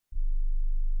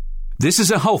This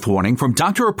is a health warning from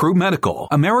Dr. Approved Medical,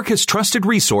 America's trusted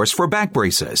resource for back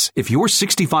braces. If you're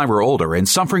 65 or older and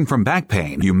suffering from back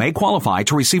pain, you may qualify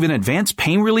to receive an advanced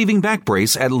pain-relieving back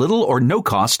brace at little or no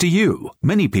cost to you.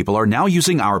 Many people are now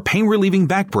using our pain-relieving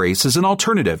back brace as an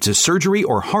alternative to surgery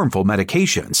or harmful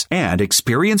medications and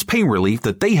experience pain relief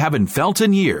that they haven't felt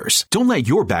in years. Don't let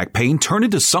your back pain turn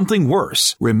into something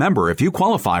worse. Remember, if you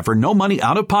qualify for no money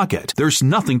out of pocket, there's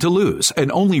nothing to lose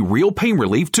and only real pain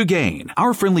relief to gain.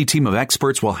 Our friendly team of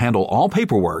experts will handle all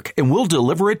paperwork and will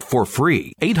deliver it for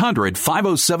free.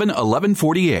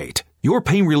 800-507-1148. Your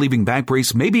pain-relieving back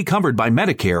brace may be covered by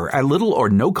Medicare at little or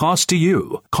no cost to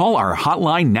you. Call our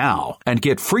hotline now and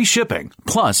get free shipping,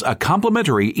 plus a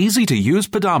complimentary easy-to-use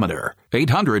pedometer.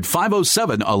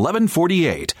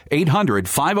 800-507-1148.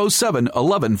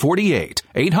 800-507-1148.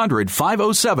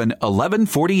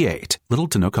 800-507-1148. Little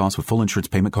to no cost with full insurance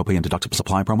payment, copay, and deductible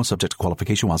supply promo subject to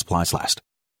qualification while supplies last.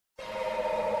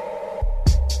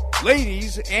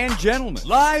 Ladies and gentlemen,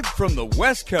 live from the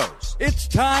West Coast, it's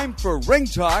time for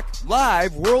Ringtalk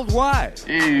Live Worldwide.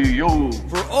 Hey, yo.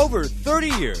 For over 30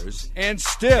 years, and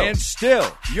still,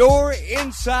 your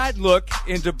inside look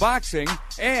into boxing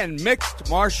and mixed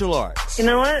martial arts. You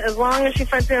know what? As long as she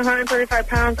fights at 135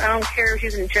 pounds, I don't care if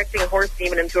she's injecting a horse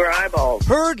demon into her eyeballs.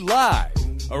 Heard live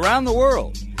around the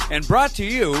world and brought to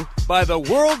you by the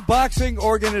World Boxing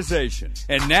Organization.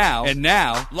 And now,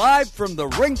 live from the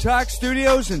Ring Talk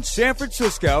studios in San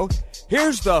Francisco,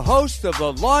 here's the host of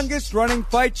the longest-running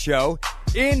fight show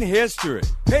in history,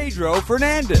 Pedro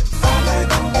Fernandez.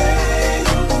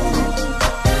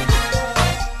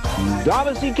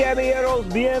 Damas y caballeros,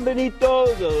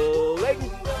 bienvenidos.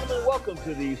 Ladies and gentlemen, welcome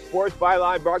to the Sports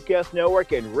Byline Broadcast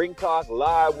Network and Ring Talk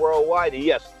Live Worldwide. And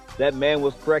yes, that man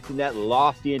was correct in that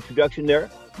lofty introduction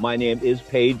there. My name is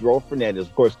Pedro Fernandez.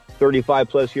 Of course, 35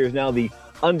 plus years now, the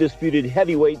undisputed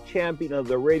heavyweight champion of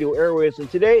the radio airways.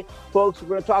 And today, folks, we're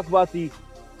going to talk about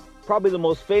probably the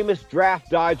most famous draft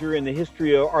dodger in the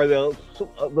history of, or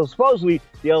supposedly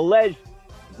the alleged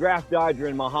draft dodger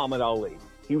in Muhammad Ali.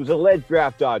 He was alleged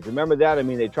draft dodger. Remember that? I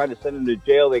mean, they tried to send him to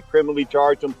jail. They criminally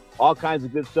charged him, all kinds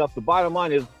of good stuff. The bottom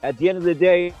line is, at the end of the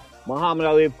day, Muhammad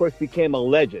Ali, of course, became a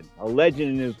legend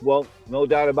in his, well, no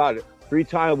doubt about it.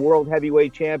 3-time world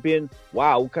heavyweight champion.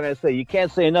 Wow, what can I say? You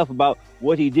can't say enough about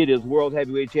what he did as world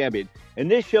heavyweight champion. In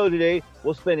this show today,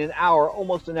 we'll spend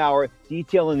almost an hour,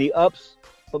 detailing the ups,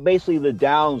 but basically the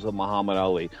downs of Muhammad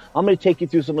Ali. I'm going to take you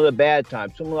through some of the bad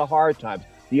times, some of the hard times.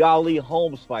 The Ali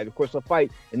Holmes fight, of course, a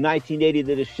fight in 1980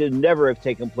 that it should never have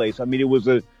taken place. I mean, it was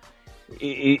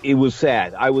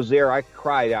sad. I was there. I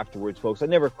cried afterwards, folks. I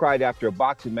never cried after a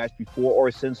boxing match before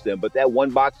or since then, but that one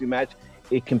boxing match,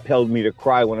 it compelled me to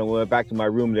cry when I went back to my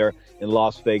room there in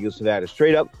Las Vegas, Nevada.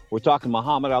 Straight up, we're talking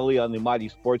Muhammad Ali on the Mighty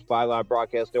Sports Byline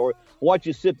Broadcast Network. I want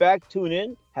you to sit back, tune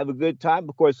in, have a good time.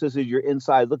 Of course, this is your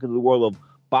inside look into the world of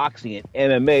boxing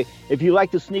and MMA. If you'd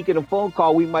like to sneak in a phone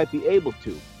call, we might be able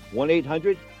to.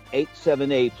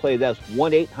 1-800-878-PLAY. That's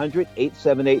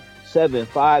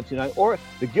 1-800-878-7529. Or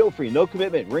the guilt-free, no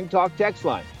commitment, Ring Talk text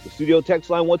line. The studio text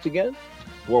line, once again,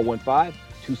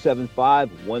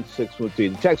 415-275-1613. The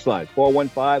text line,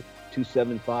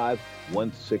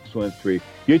 415-275-1613.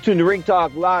 You're tuned to Ring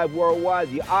Talk Live Worldwide,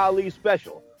 the Ali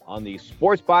Special on the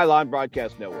Sports Byline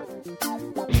Broadcast Network.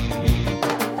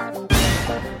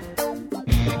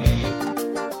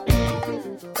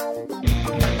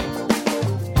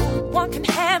 One can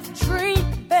have a dream,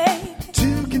 baby.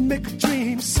 Two can make a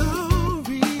dream so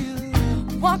real.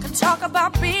 One can talk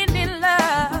about being in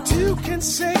love. Two can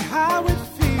say how it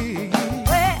feels.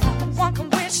 Well, one can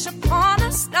wish upon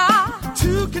a star.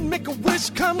 Two can make a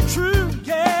wish come true,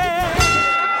 yeah.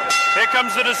 Here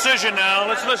comes the decision now.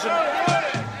 Let's listen.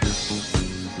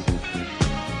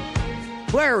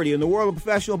 Clarity in the world of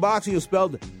professional boxing is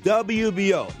spelled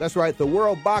WBO. That's right, the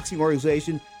World Boxing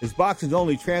Organization is boxing's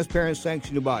only transparent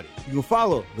sanctioned body. You can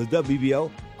follow the WBO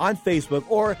on Facebook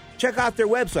or check out their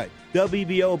website,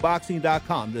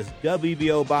 WBOboxing.com. That's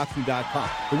WBOboxing.com.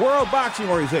 The World Boxing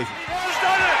Organization.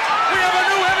 We have a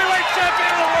new heavyweight champion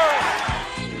in the world.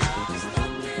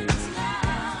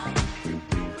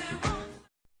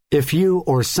 If you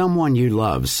or someone you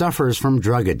love suffers from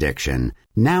drug addiction,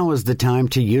 now is the time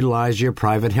to utilize your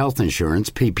private health insurance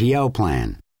PPO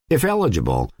plan. If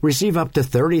eligible, receive up to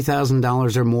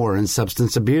 $30,000 or more in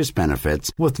substance abuse benefits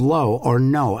with low or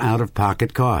no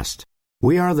out-of-pocket cost.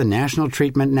 We are the National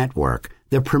Treatment Network,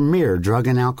 the premier drug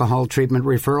and alcohol treatment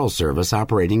referral service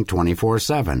operating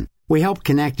 24/7. We help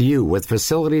connect you with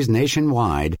facilities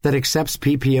nationwide that accepts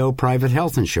PPO private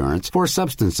health insurance for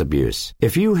substance abuse.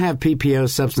 If you have PPO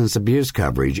substance abuse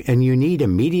coverage and you need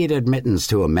immediate admittance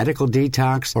to a medical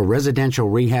detox or residential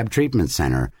rehab treatment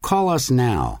center, call us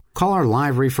now. Call our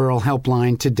live referral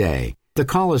helpline today. The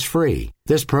call is free.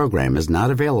 This program is not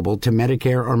available to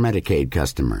Medicare or Medicaid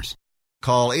customers.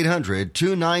 Call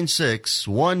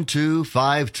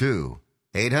 800-296-1252.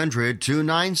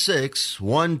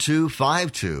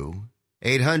 800-296-1252.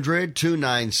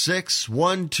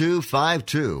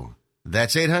 800-296-1252.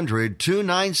 That's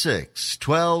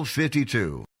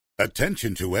 800-296-1252.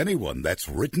 Attention to anyone that's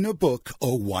written a book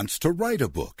or wants to write a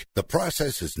book. The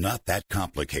process is not that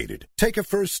complicated. Take a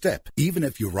first step. Even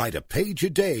if you write a page a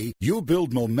day, you'll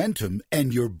build momentum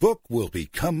and your book will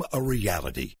become a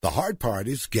reality. The hard part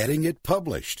is getting it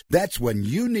published. That's when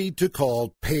you need to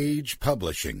call Page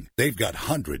Publishing. They've got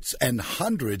hundreds and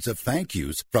hundreds of thank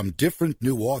yous from different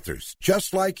new authors,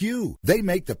 just like you. They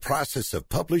make the process of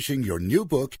publishing your new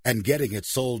book and getting it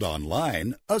sold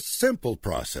online a simple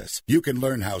process. You can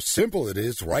learn how simple it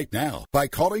is right now by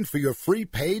calling for your free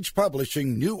Page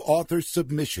Publishing new author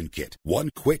submission kit. One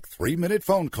quick 3-minute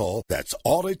phone call, that's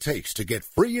all it takes to get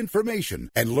free information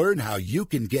and learn how you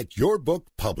can get your book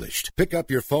published. Pick up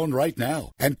your phone right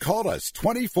now and call us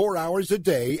 24 hours a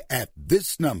day at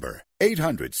this number.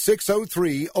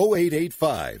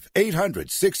 800-603-0885.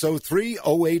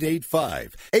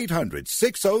 800-603-0885.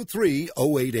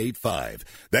 800-603-0885.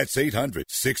 That's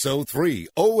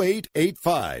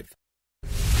 800-603-0885.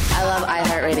 I love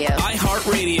iHeartRadio.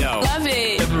 iHeartRadio. Love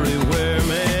it. Everywhere,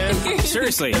 man.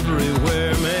 Seriously.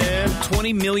 Everywhere, man.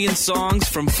 20 million songs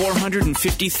from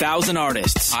 450,000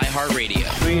 artists.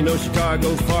 iHeartRadio. Reno,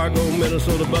 Chicago, Fargo,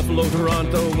 Minnesota, Buffalo,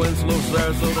 Toronto, Winslow,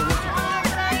 Sarasota.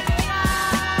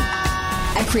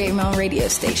 I create my own radio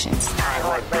stations.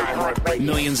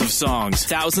 Millions of songs,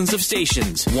 thousands of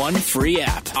stations, one free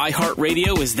app.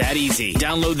 iHeartRadio is that easy.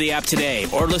 Download the app today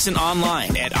or listen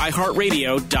online at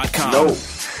iHeartRadio.com. No,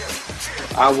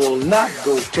 I will not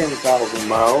go 10,000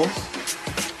 miles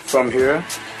from here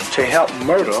to help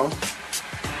murder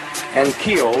and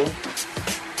kill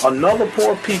another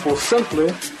poor people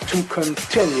simply to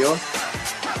continue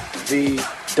the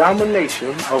domination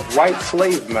of white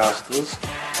slave masters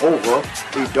over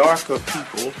the darker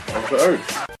people of the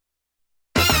earth.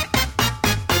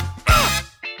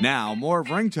 Now, more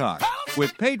of Ring Talk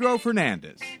with Pedro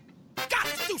Fernandez. Got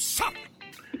to do something.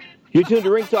 You're tuned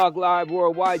to Ring Talk Live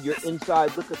Worldwide, your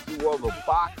inside look at the world of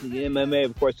boxing and MMA.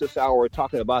 Of course, this hour we're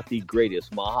talking about the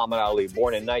greatest, Muhammad Ali,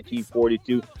 born in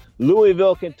 1942,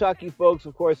 Louisville, Kentucky, folks.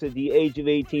 Of course, at the age of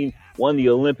 18, won the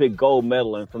Olympic gold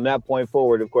medal. And from that point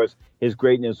forward, of course, his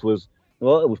greatness was,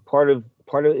 well, it was part of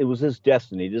it was his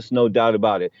destiny. There's no doubt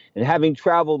about it. And having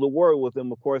traveled the world with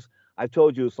him, of course, I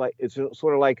told you it's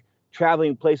sort of like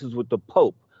traveling places with the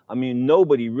Pope. I mean,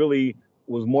 nobody really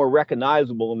was more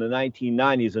recognizable in the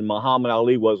 1990s than Muhammad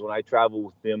Ali was when I traveled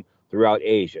with him throughout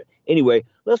Asia. Anyway,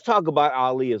 let's talk about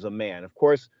Ali as a man. Of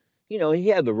course, you know, he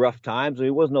had the rough times, and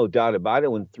there was no doubt about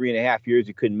it. When 3.5 years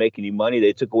he couldn't make any money,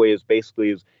 they took away his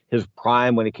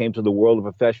prime when it came to the world of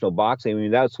professional boxing. I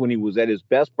mean, that's when he was at his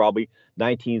best, probably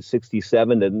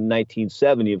 1967 to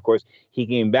 1970. Of course, he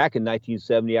came back in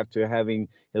 1970 after having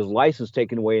his license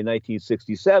taken away in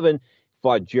 1967.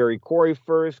 Fought Jerry Corey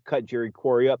first, cut Jerry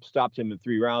Corey up, stopped him in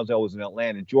 3 rounds. That was in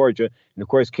Atlanta, Georgia. And, of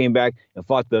course, came back and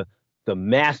fought the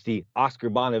nasty Oscar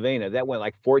Bonavena. That went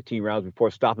like 14 rounds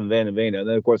before stopping Bonavena. And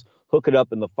then, of course, hook it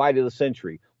up in the fight of the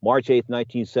century, March 8th,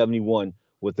 1971,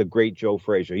 with the great Joe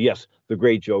Frazier. Yes, the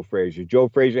great Joe Frazier. Joe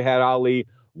Frazier had Ali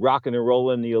rocking and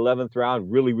rolling in the 11th round,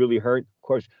 really, really hurt. Of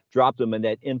course, dropped him in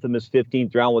that infamous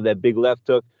 15th round with that big left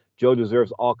hook. Joe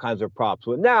deserves all kinds of props.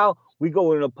 But now we go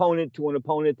with an opponent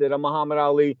that Muhammad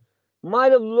Ali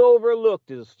might have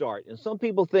overlooked at the start. And some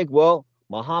people think, well,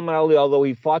 Muhammad Ali, although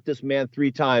he fought this man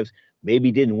 3 times,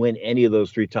 maybe didn't win any of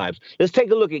those 3 times. Let's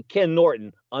take a look at Ken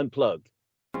Norton, Unplugged.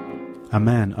 A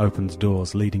man opens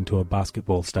doors leading to a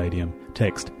basketball stadium.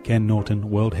 Text, Ken Norton,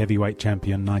 World Heavyweight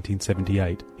Champion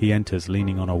 1978. He enters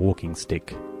leaning on a walking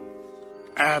stick.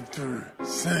 After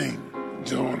seeing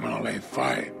Joe and Ali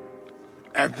fight,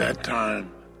 at that time,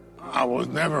 I was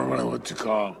never really what you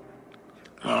call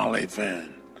an Ali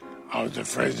fan. I was a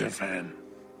Frazier fan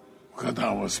because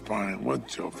I was sparring with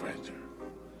Joe Frazier.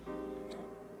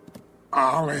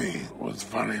 Ali was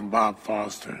fighting Bob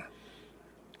Foster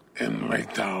in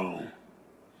Lake Tahoe.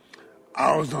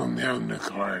 I was on the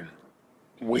undercard.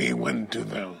 We went to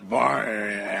the bar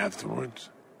area afterwards.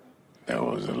 There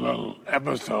was a little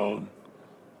episode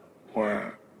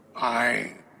where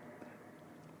I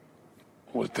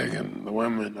was taking the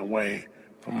women away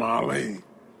from Ali,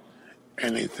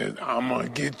 And he said, I'm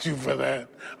going to get you for that.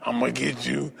 I'm going to get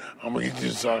you,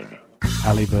 sucker.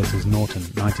 Ali versus Norton,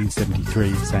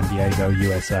 1973, San Diego,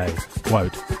 USA.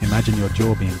 Quote, imagine your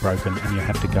jaw being broken and you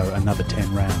have to go another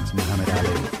 10 rounds, Muhammad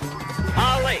Ali.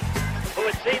 Ali, who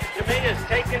it seems to me has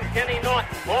taken Kenny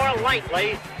Norton more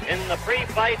lightly in the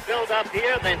pre-fight build-up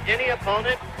here than any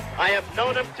opponent I have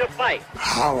known him to fight.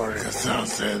 Howard Cosell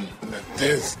said that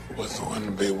this was going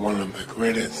to be one of the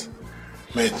greatest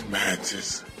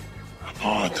matches of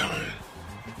all time.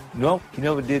 No, he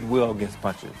never did well against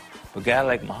punchers. But guys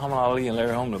like Muhammad Ali and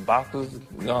Larry Holmes, the boxers,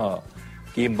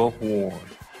 gave him both awards.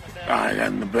 I got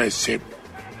in the best shape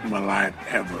of my life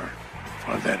ever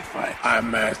for that fight. I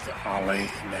mastered Ali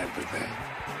and everything.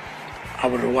 I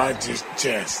would watch his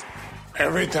chest.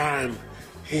 Every time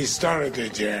he started the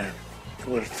jab, it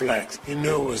would flex. He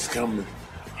knew it was coming.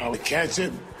 I would catch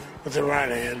it with the right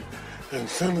hand, and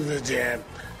as soon as the jab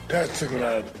touched the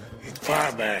glove, he'd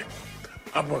fire back.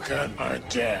 Uppercut or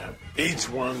jab. Each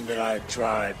one that I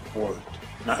tried worked.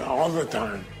 Not all the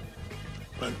time,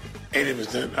 but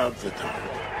 80% of the time.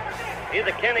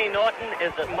 Either Kenny Norton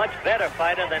is a much better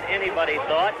fighter than anybody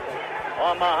thought,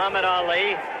 or Muhammad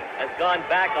Ali has gone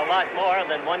back a lot more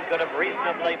than one could have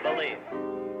reasonably believed.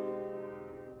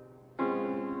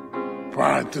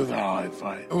 Prior to the Ali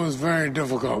fight, it was a very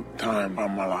difficult time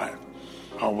of my life.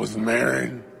 I was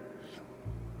married,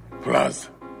 plus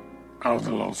I was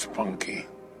a little spunky.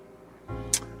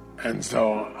 And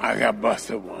so I got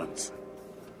busted once.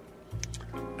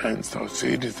 And so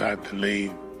she decided to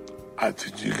leave. I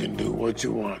said, you can do what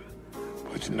you want,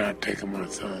 but you're not taking my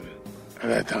son. At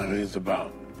that time, he was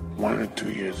about 1 or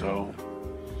 2 years old.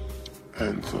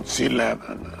 And so she left,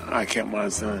 and I kept my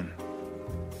son.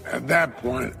 At that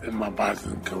point in my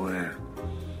boxing career,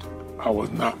 I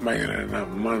was not making enough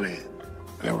money.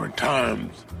 There were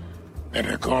times that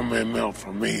a gourmet meal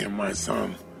for me and my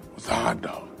son was a hot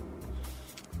dog.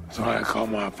 So I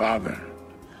called my father.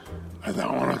 I said,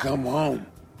 I want to come home.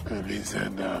 And he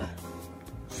said,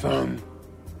 son,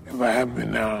 if I help you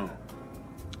now,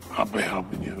 I'll be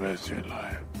helping you the rest of your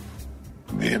life.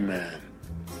 Be a man.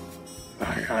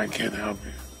 I can't help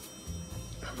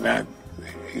you. And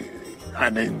I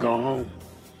didn't go home.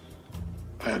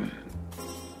 And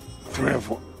 3 or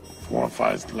 4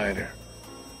 fights later,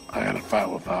 I had a fight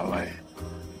with Ali.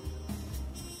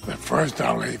 The first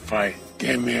Ali fight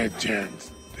gave me a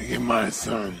chance to give my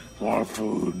son more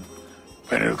food,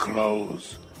 better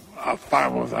clothes. A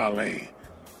fight with Ali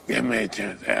gave me a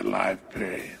chance at life,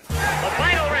 period. The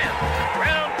final round,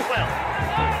 round 12.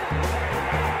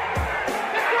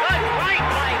 Good right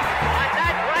leg, but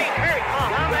that right hurt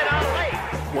Muhammad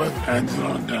Ali. With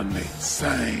Angelo Dundee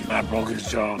saying I broke his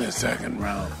jaw in the second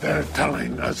round, they're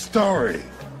telling a story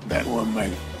that will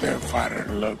make their fighter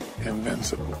look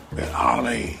invincible. That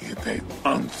Ali could take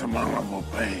unsurmountable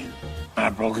pain. I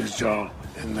broke his jaw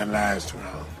in the last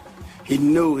round. He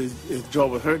knew his jaw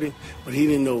was hurting, but he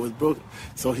didn't know it was broken.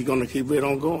 So he's going to keep it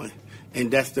on going. And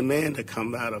that's the man that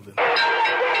comes out of it.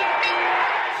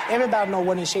 Everybody know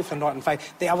what in shape for the Norton fight.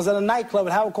 I was at a nightclub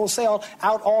with Howard Cosell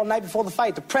out all night before the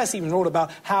fight. The press even wrote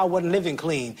about how I wasn't living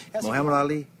clean. Muhammad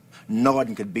Ali,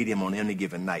 Norton could beat him on any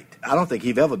given night. I don't think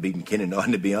he'd ever beaten Kenny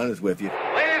Norton, to be honest with you.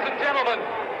 Ladies and gentlemen,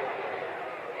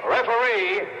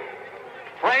 referee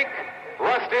Frank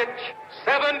Rustich,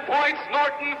 7 points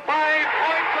Norton, 5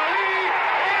 points Ali.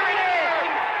 There it is!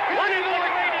 One of the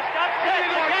greatest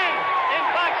upsets again in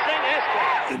boxing history.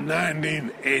 In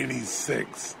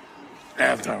 1986,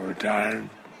 after I retired,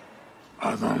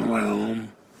 I was on the way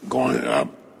home, going up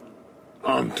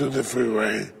onto the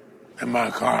freeway, and my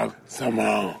car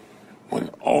somehow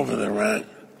went over the ramp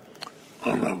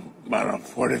on about a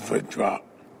 40-foot drop.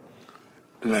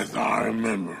 And that's all I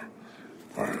remember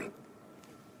for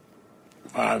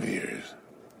 5 years.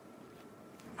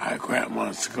 I cracked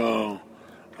my skull.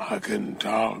 I couldn't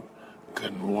talk,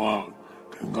 couldn't walk,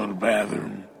 couldn't go to the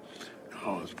bathroom.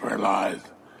 I was paralyzed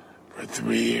for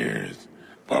 3 years.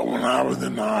 But when I was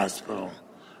in the hospital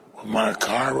with my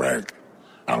car wreck,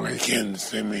 Ali came to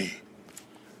see me.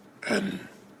 And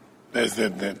they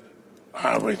said that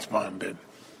I responded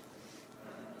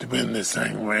to be in the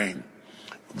same ring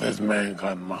with this man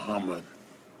called Muhammad.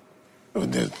 It was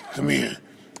just, to me,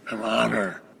 an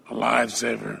honor, a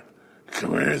lifesaver, a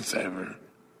career saver.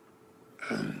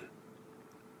 And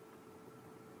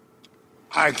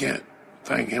I can't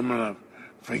thank him enough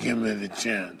for giving me the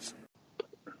chance.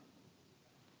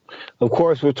 Of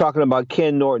course, we're talking about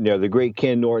Ken Norton there, the great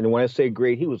Ken Norton. And when I say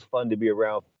great, he was fun to be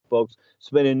around, folks.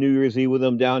 Spending New Year's Eve with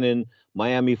him down in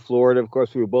Miami, Florida. Of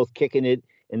course, we were both kicking it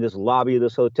in this lobby of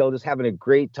this hotel, just having a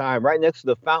great time right next to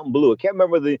the Fountain Blue. I can't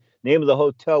remember the name of the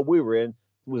hotel we were in,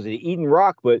 was it Eden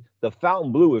Rock, but the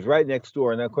Fountain Blue was right next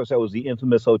door. And of course, that was the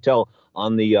infamous hotel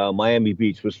on the Miami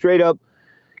Beach. But straight up,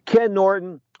 Ken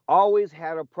Norton always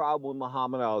had a problem with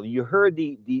Muhammad Ali. You heard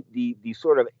the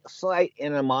sort of slight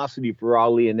animosity for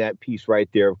Ali in that piece right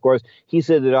there. Of course, he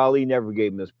said that Ali never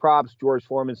gave him his props. George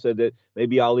Foreman said that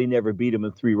maybe Ali never beat him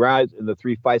in 3 rounds in the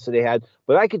 3 fights that they had.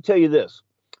 But I can tell you this.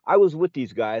 I was with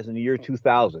these guys in the year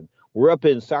 2000. We're up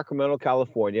in Sacramento,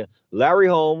 California. Larry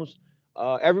Holmes,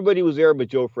 everybody was there but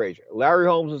Joe Frazier. Larry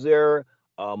Holmes was there.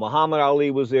 Muhammad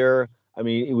Ali was there. I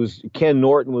mean, it was Ken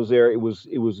Norton was there. It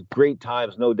was great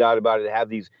times, no doubt about it, to have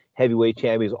these heavyweight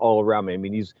champions all around me. I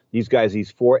mean, these guys,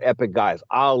 these 4 epic guys,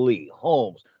 Ali,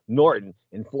 Holmes, Norton,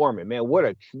 and Foreman. Man, what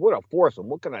a foursome.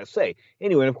 What can I say?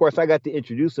 Anyway, and of course, I got to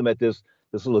introduce them at this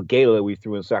little gala that we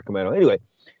threw in Sacramento. Anyway,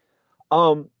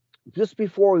 just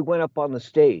before we went up on the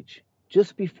stage,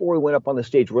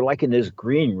 we're like in this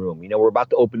green room. You know, we're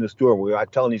about to open this door. We're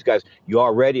telling these guys, you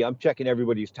all ready? I'm checking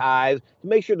everybody's ties to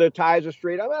make sure their ties are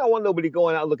straight. I don't want nobody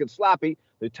going out looking sloppy.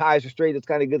 The ties are straight. That's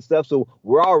kind of good stuff. So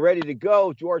we're all ready to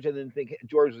go. George, I didn't think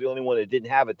George was the only one that didn't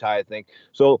have a tie, I think.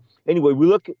 So anyway, we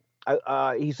look.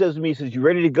 He says to me, he says, you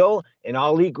ready to go? And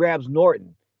Ali grabs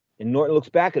Norton. And Norton looks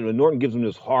back at him, and Norton gives him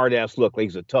this hard-ass look like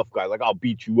he's a tough guy, like I'll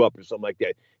beat you up or something like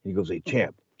that. And he goes, hey,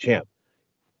 champ,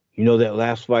 you know that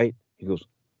last fight? He goes,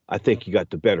 I think you got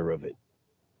the better of it.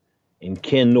 And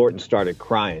Ken Norton started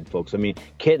crying, folks. I mean,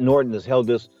 Ken Norton has held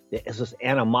this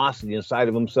animosity inside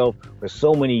of himself for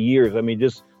so many years. I mean,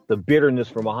 just the bitterness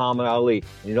for Muhammad Ali.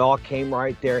 And it all came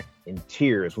right there in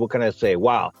tears. What can I say?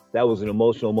 Wow, that was an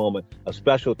emotional moment, a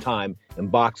special time in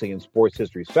boxing and sports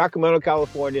history. Sacramento,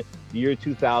 California, the year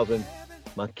 2000.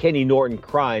 Kenny Norton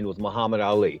crying with Muhammad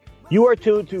Ali. You are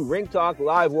tuned to Ring Talk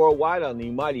live worldwide on the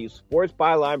mighty Sports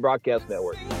Byline Broadcast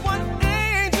Network.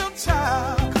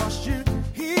 Child, 'cause you're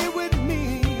here with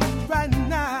me right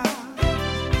now.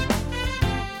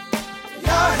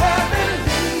 You're heavenly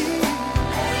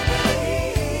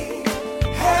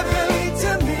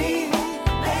to me,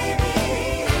 baby.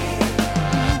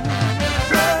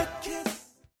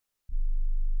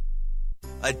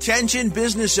 Attention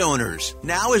business owners.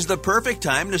 Now is the perfect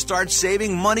time to start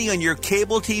saving money on your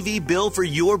cable TV bill for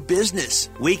your business.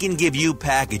 We can give you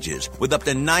packages with up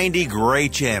to 90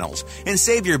 great channels and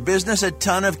save your business a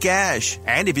ton of cash.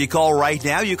 And if you call right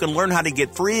now, you can learn how to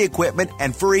get free equipment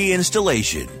and free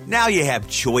installation. Now you have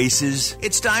choices.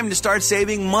 It's time to start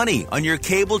saving money on your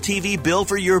cable TV bill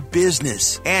for your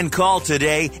business. And call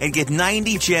today and get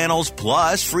 90 channels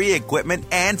plus free equipment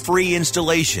and free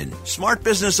installation. Smart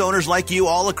business owners like you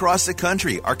all across the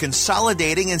country are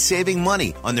consolidating and saving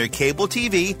money on their cable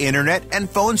TV, internet, and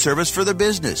phone service for their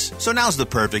business. So now's the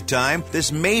perfect time.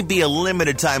 This may be a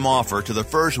limited time offer to the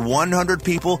first 100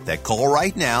 people that call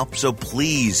right now. So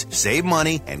please save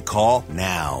money and call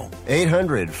now.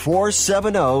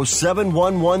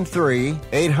 800-470-7113.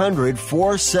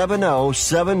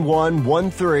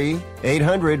 800-470-7113.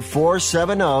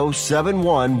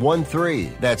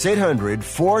 800-470-7113. That's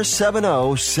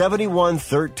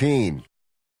 800-470-7113.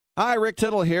 Hi, Rick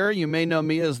Tittle here. You may know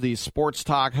me as the Sports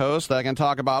Talk host that can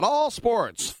talk about all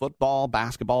sports: football,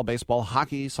 basketball, baseball,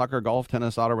 hockey, soccer, golf,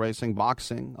 tennis, auto racing,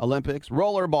 boxing, Olympics,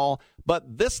 rollerball.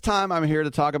 But this time I'm here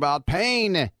to talk about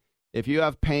pain. If you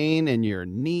have pain in your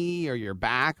knee or your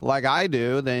back like I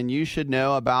do, then you should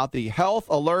know about the Health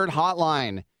Alert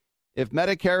Hotline. If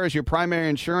Medicare is your primary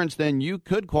insurance, then you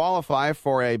could qualify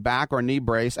for a back or knee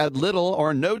brace at little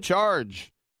or no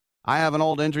charge. I have an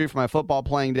old injury from my football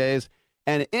playing days,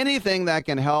 and anything that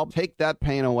can help take that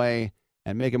pain away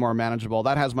and make it more manageable,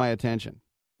 that has my attention.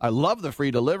 I love the free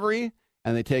delivery,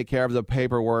 and they take care of the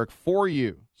paperwork for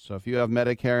you. So if you have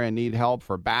Medicare and need help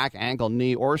for back, ankle,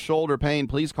 knee, or shoulder pain,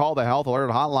 please call the Health Alert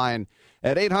Hotline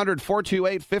at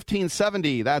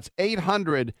 800-428-1570. That's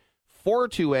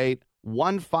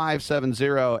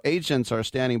 800-428-1570. Agents are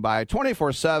standing by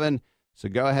 24/7, so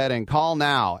go ahead and call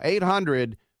now.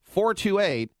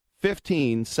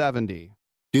 800-428-1570.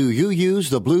 Do you use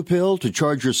the blue pill to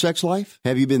charge your sex life?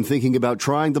 Have you been thinking about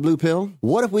trying the blue pill?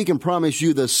 What if we can promise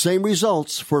you the same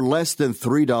results for less than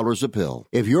 $3 a pill?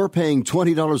 If you're paying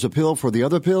 $20 a pill for the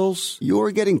other pills,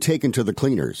 you're getting taken to the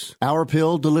cleaners. Our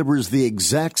pill delivers the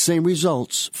exact same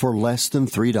results for less than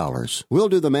 $3. We'll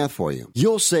do the math for you.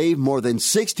 You'll save more than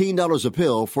 $16 a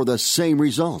pill for the same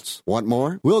results. Want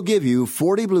more? We'll give you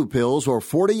 40 blue pills or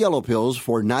 40 yellow pills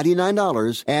for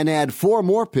 $99 and add 4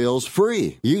 more pills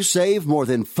free. You save more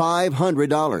than than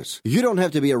 $500. You don't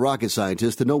have to be a rocket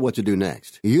scientist to know what to do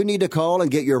next. You need to call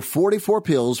and get your 44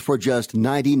 pills for just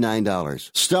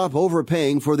 $99. Stop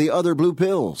overpaying for the other blue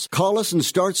pills. Call us and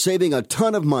start saving a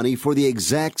ton of money for the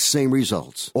exact same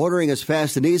results. Ordering is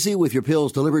fast and easy with your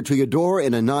pills delivered to your door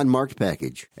in a non-marked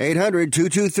package.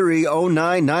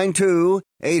 800-223-0992.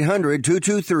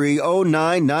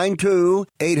 800-223-0992.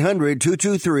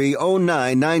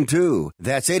 800-223-0992.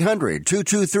 That's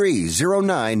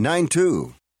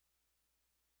 800-223-0992.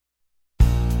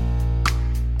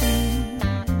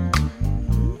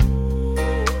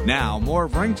 Now, more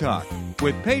of Ring Talk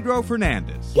with Pedro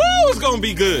Fernandez. Woo, it's going to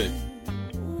be good.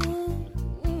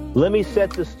 Let me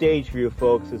set the stage for you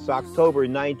folks. It's October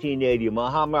 1980.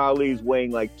 Muhammad Ali's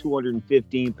weighing like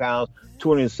 215 pounds,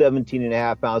 217 and a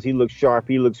half pounds. He looks sharp.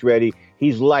 He looks ready.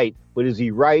 He's light. But is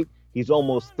he right? He's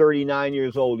almost 39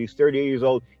 years old. He's 38 years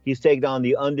old. He's taken on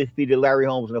the undefeated Larry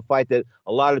Holmes in a fight that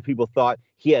a lot of people thought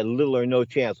he had little or no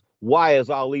chance. Why is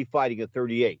Ali fighting at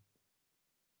 38?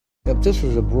 If this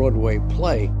was a Broadway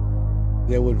play,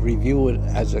 they would review it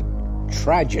as a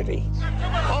tragedy.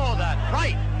 Oh, that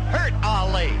right hurt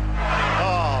Ali.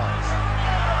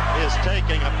 Oh, is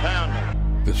taking a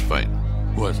pounding. This fight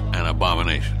was an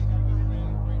abomination.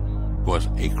 Was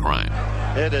a crime.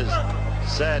 It is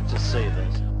sad to see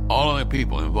this. All of the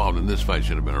people involved in this fight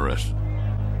should have been arrested.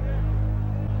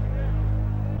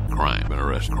 Crime, been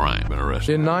arrested, crime, been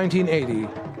arrested. In 1980,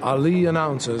 Ali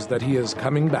announces that he is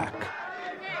coming back.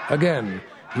 Again,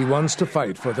 he wants to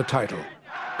fight for the title,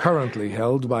 currently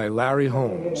held by Larry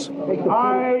Holmes.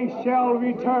 I shall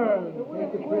return.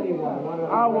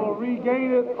 I will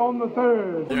regain it on the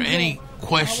 3rd. Is there any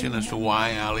question as to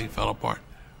why Ali fell apart?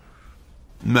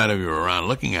 Not if you were around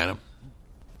looking at him.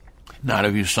 Not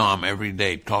if you saw him every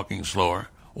day talking slower,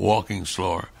 walking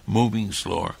slower, moving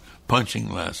slower, punching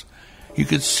less. You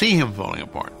could see him falling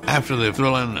apart. After the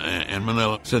Thrilla in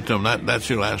Manila said to him, that's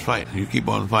your last fight. You keep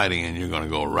on fighting and you're going to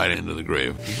go right into the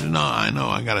grave. He said, no, I know,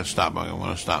 I got to stop. I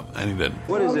want to stop. And he didn't.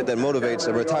 What is it that motivates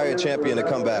a retired champion to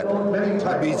come back?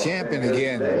 To be champion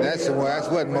again. That's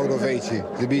what motivates you,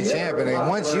 to be champion. And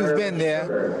once you've been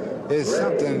there, it's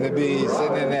something to be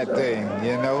sitting in that thing,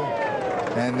 you know?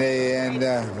 And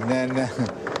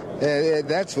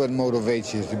that's what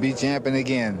motivates you, to be champion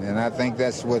again. And I think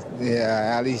that's what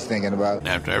Ali's thinking about.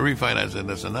 After every fight, I said,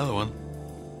 that's another one.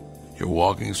 You're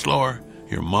walking slower.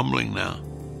 You're mumbling now.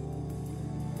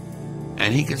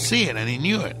 And he could see it, and he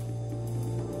knew it.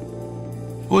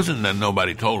 It wasn't that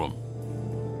nobody told him.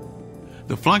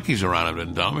 The flunkies around him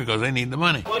didn't tell him because they need the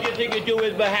money. What do you think you do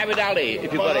with Muhammad Ali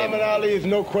if you got him? Muhammad Ali is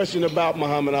no question about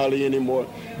Muhammad Ali anymore.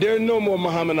 There's no more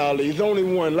Muhammad Ali. There's only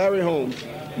one, Larry Holmes.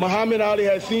 Muhammad Ali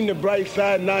has seen the bright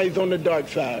side, now he's on the dark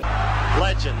side.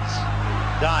 Legends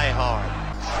die hard.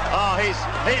 Oh, he's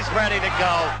ready to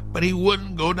go. But he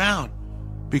wouldn't go down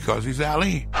because he's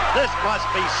Ali. This must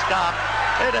be stopped.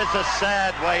 It is a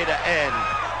sad way to end.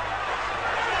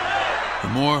 The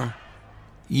more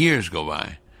years go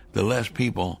by, the less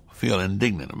people feel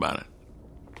indignant about it.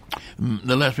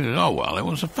 The less people go, oh, well, it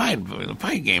was a fight. The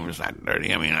fight game is not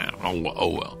dirty. I mean, oh,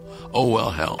 well. Oh,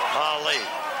 well, hell. Ali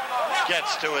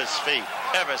gets to his feet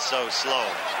ever so slow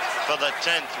for the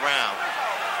 10th round.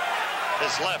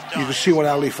 His left you can see when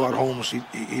Ali fought Holmes,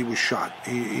 he was shot.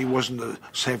 He wasn't the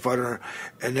same fighter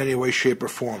in any way, shape, or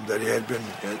form that he had been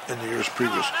in the years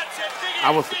previous.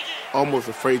 I was almost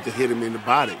afraid to hit him in the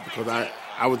body because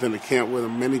I was in the camp with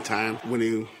him many times. When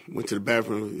he went to the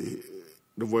bathroom,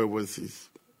 the word was he's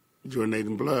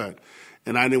urinating blood.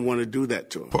 And I didn't want to do that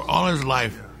to him. For all his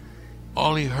life,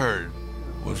 all he heard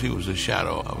was he was a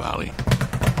shadow of Ali.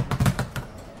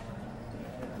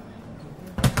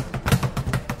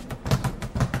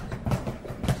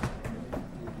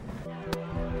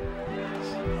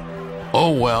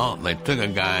 Oh, well, they took a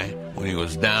guy when he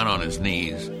was down on his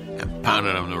knees and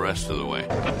pounded him the rest of the way.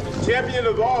 Champion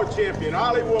of all champion,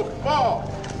 Ali will fall.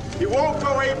 He won't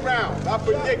go 8 rounds, I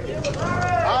predict it.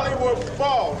 Ali will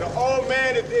fall. The old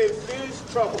man is in serious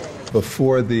trouble.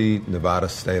 Before the Nevada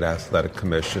State Athletic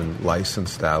Commission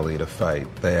licensed Ali to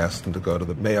fight, they asked him to go to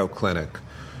the Mayo Clinic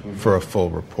for a full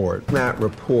report. That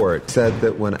report said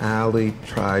that when Ali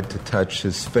tried to touch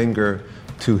his finger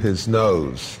to his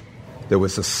nose, there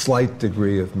was a slight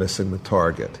degree of missing the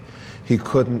target. He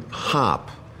couldn't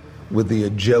hop with the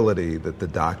agility that the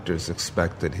doctors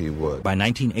expected he would. By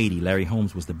 1980, Larry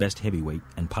Holmes was the best heavyweight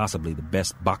and possibly the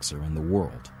best boxer in the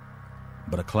world.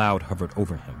 But a cloud hovered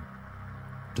over him.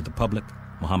 To the public,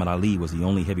 Muhammad Ali was the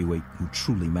only heavyweight who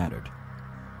truly mattered.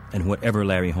 And whatever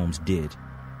Larry Holmes did,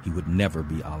 he would never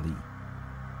be Ali.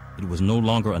 It was no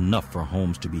longer enough for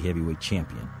Holmes to be heavyweight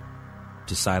champion.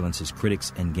 To silence his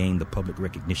critics and gain the public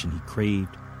recognition he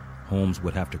craved, Holmes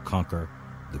would have to conquer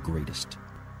the greatest.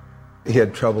 He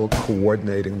had trouble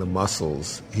coordinating the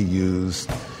muscles he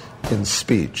used in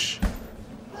speech.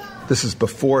 This is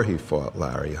before he fought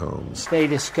Larry Holmes. They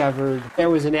discovered there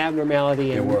was an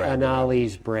abnormality in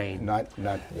Ali's brain.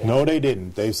 No, they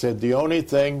didn't. They said the only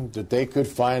thing that they could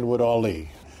find with Ali,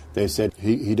 they said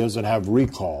he doesn't have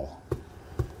recall.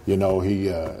 You know, he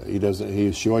doesn't.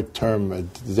 He's short-term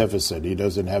deficit. He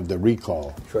doesn't have the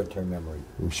recall. Short-term memory.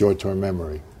 Short-term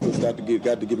memory. It's got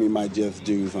to give me my just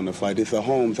dues on the fight. It's a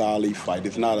Holmes-Ali fight.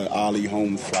 It's not an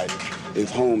Ali-Holmes fight.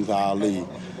 It's Holmes-Ali.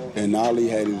 And Ali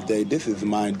had his day. This is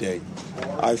my day.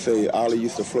 I say Ali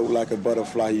used to float like a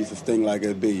butterfly. He used to sting like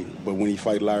a bee. But when he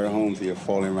fight Larry Holmes, he'll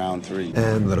fall in round 3.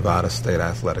 And the Nevada State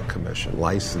Athletic Commission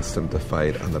licensed him to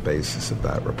fight on the basis of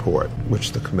that report,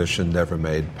 which the commission never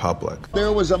made public.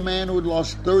 There was a man who had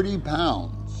lost 30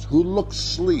 pounds, who looked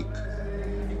sleek.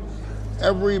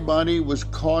 Everybody was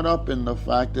caught up in the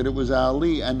fact that it was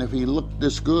Ali, and if he looked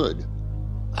this good.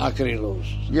 How could he lose?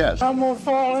 Yes. I'm going to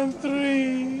fall in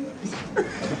 3.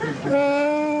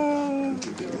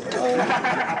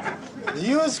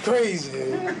 You was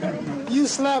crazy. You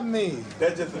slapped me.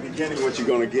 That's just the beginning of what you're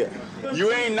going to get.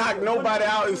 You ain't knocked nobody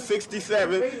out in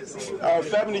 67,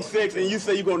 76, and you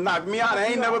say you're going to knock me out. I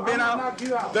ain't never been out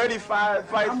 35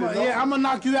 fights. I'm going to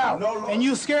knock you out. And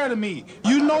you scared of me.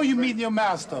 You know you meeting your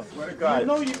master. God. You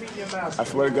know you meeting your master. I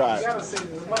swear to God.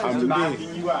 I'm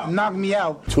knocking you out. Knock me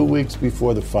out. 2 weeks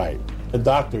before the fight, the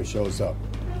doctor shows up.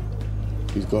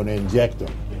 He's going to inject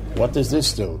him. What does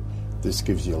this do? This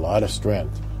gives you a lot of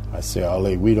strength. I say,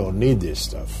 Ali, we don't need this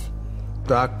stuff.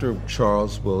 Dr.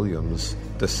 Charles Williams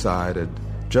decided,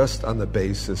 just on the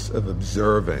basis of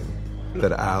observing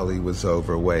that Ali was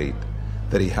overweight,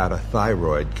 that he had a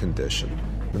thyroid condition.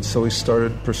 And so he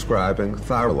started prescribing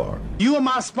Thyrolar. You are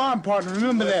my sparring partner,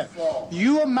 remember that.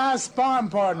 You are my sparring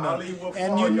partner.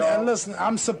 And listen,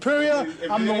 I'm superior,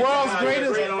 I'm the world's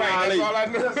greatest. That's all I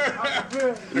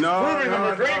know.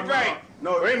 No. Great fight.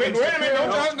 No, wait a minute,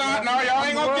 don't touch that. No, y'all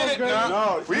ain't gonna get it.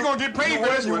 No, we gonna get paid for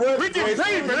this one. We get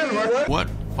paid for this one. What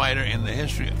fighter in the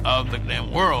history of the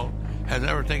damn world has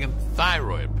ever taken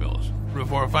thyroid pills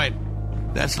before a fight?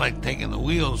 That's like taking the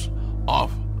wheels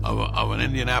off of an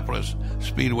Indianapolis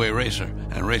Speedway racer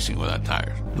and racing without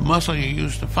tires. The muscle you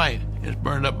use to fight is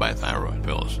burned up by thyroid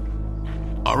pills.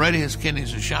 Already his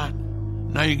kidneys are shot.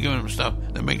 Now you're giving him stuff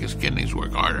that make his kidneys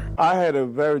work harder. I had a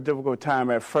very difficult time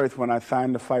at first when I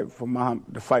signed to fight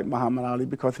Muhammad Ali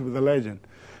because he was a legend.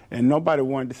 And nobody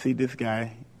wanted to see this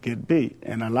guy get beat.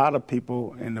 And a lot of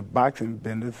people in the boxing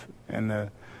business and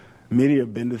the media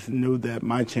business knew that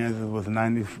my chances was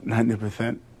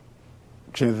 90%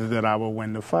 chances that I would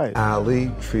win the fight.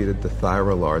 Ali treated the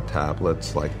Thyrolar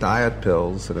tablets like diet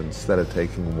pills, and instead of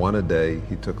taking 1 a day,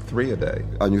 he took 3 a day.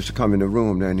 I used to come in the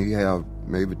room, and he'd have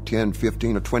maybe 10,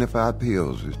 15, or 25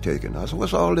 pills he's taking. I said,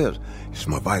 what's all this? It's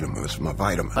my vitamins, my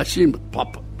vitamins. I see him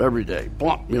pop up every day.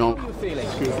 Plop, you know. How are you feeling?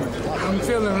 I'm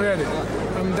feeling ready.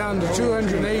 I'm down to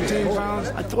 218 pounds.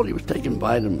 I thought he was taking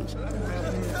vitamins.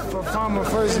 Found my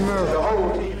first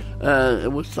miracle.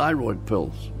 It was thyroid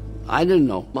pills. I didn't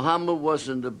know. Muhammad was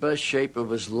in the best shape of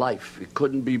his life. He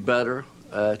couldn't be better,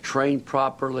 trained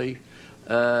properly.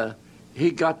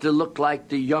 He got to look like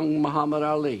the young Muhammad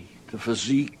Ali, the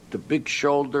physique, the big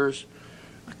shoulders.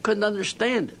 I couldn't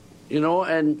understand it, you know,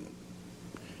 and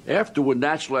afterward,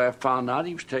 naturally, I found out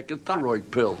he was taking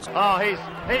thyroid pills. Oh, he's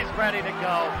ready to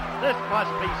go. This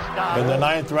must be stopped. In the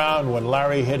 9th round, when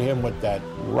Larry hit him with that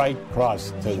right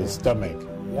cross to the stomach,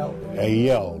 he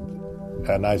yelled.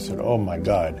 And I said, oh, my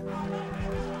God.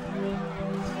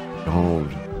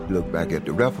 Holmes looked back at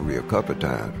the referee a couple of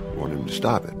times, wanted him to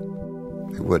stop it.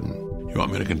 He wouldn't. You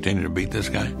want me to continue to beat this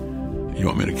guy? You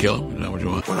want me to kill him? Is that what you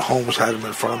want? When Holmes had him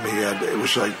in front of me, it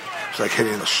was like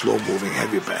hitting a slow-moving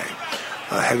heavy bag.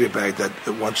 A heavy bag that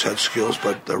once had skills,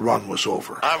 but the run was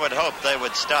over. I would hope they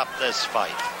would stop this fight.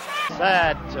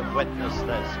 Sad to witness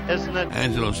this, isn't it?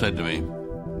 Angelo said to me,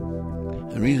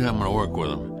 the reason I'm going to work with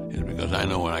him is because I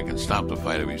know when I can stop the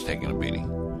fight if he's taking a beating.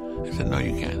 I said, no,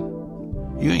 you can't.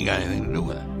 You ain't got anything to do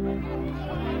with it.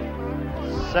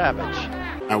 Savage.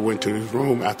 I went to his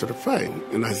room after the fight,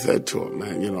 and I said to him,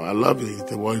 man, you know, I love you. He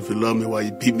said, well, if you love me, why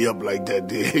you beat me up like that,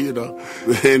 dude? You know?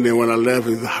 And then when I left,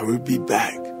 he said, I will be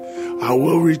back. I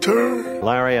will return.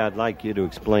 Larry, I'd like you to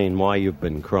explain why you've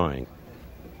been crying.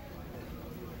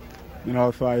 You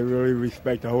know, so I really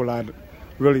respect Ali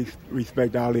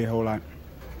a whole lot.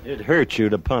 It hurt you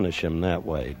to punish him that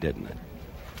way, didn't it?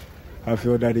 I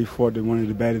feel that he fought one of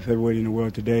the baddest heavyweights in the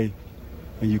world today,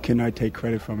 and you cannot take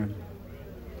credit from him.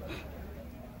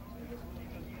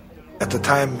 At the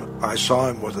time I saw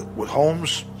him with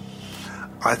Holmes,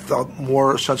 I felt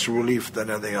more sense of relief than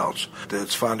anything else. That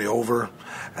it's finally over,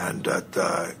 and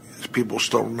that people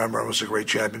still remember him as a great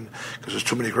champion, because there's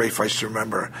too many great fights to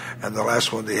remember. And the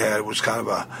last one they had was kind of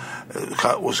a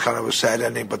sad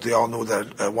ending, but they all knew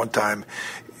that at one time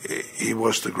he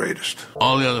was the greatest.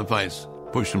 All the other fights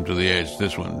pushed him to the edge.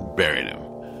 This one buried him.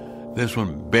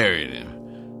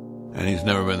 And he's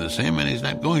never been the same, and he's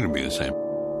not going to be the same.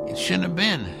 It shouldn't have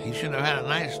been. He should have had a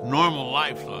nice, normal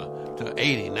life to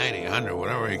 80, 90, 100,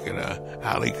 whatever he could.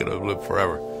 Ali could have lived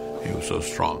forever. He was so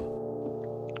strong.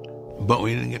 But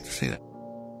we didn't get to see that.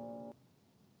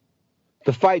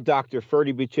 The fight doctor,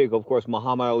 Ferdy Pacheco, of course,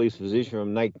 Muhammad Ali's physician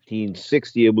from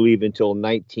 1960, I believe, until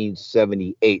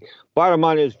 1978. Bottom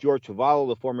line is George Chuvalo,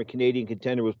 the former Canadian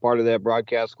contender, was part of that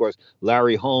broadcast. Of course,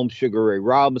 Larry Holmes, Sugar Ray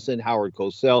Robinson, Howard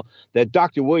Cosell. That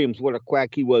Dr. Williams, what a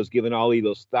quack he was, giving Ali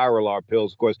those Thyrolar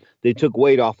pills. Of course, they took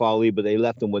weight off Ali, but they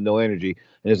left him with no energy.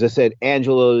 And as I said,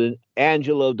 Angelo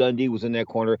Dundee was in that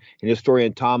corner, and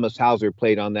historian Thomas Hauser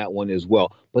played on that one as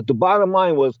well. But the bottom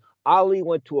line was Ali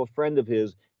went to a friend of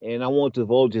his, and I won't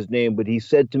divulge his name, but he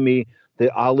said to me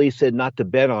that Ali said not to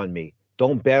bet on me.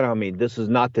 Don't bet on me. This is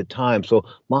not the time. So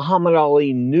Muhammad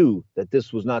Ali knew that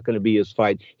this was not going to be his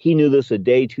fight. He knew this a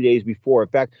day, 2 days before. In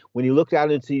fact, when he looked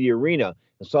out into the arena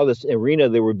and saw this arena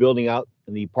they were building out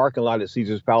in the parking lot at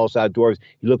Caesar's Palace outdoors,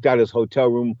 he looked out his hotel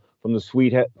room from the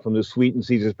suite in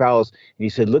Caesar's Palace, and he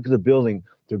said, "Look at the building.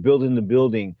 They're building the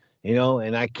building,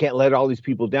 and I can't let all these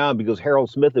people down," because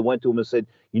Harold Smith had went to him and said,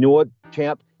 "You know what,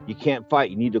 champ? You can't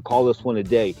fight. You need to call this one a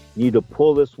day. You need to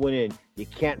pull this one in. You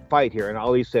can't fight here." And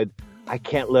Ali said, "I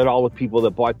can't let all the people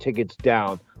that bought tickets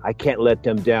down. I can't let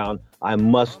them down. I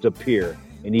must appear."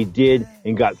 And he did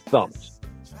and got thumped.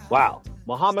 Wow.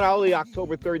 Muhammad Ali,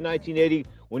 October 3rd, 1980,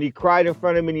 when he cried in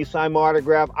front of me and he signed my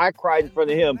autograph, I cried in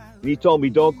front of him and he told me,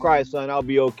 "Don't cry, son. I'll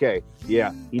be okay."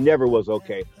 Yeah, he never was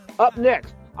okay. Up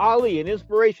next, Ali, an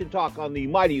inspiration talk on the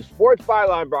mighty Sports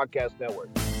Byline Broadcast Network.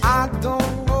 I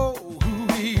don't know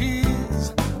who he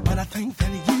is, but I think that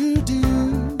you do.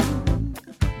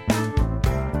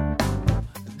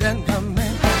 Then come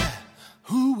in,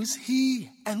 who is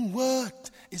he and what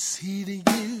is he to you?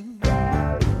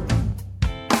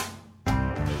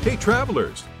 Hey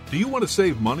travelers, do you want to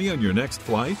save money on your next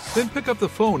flight? Then pick up the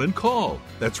phone and call.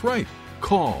 That's right,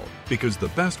 call, because the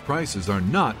best prices are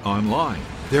not online.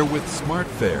 They're with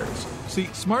SmartFares.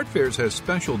 See, SmartFares has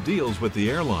special deals with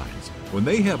the airlines. When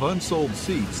they have unsold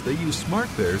seats, they use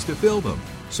SmartFares to fill them.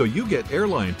 So you get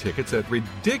airline tickets at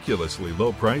ridiculously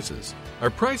low prices.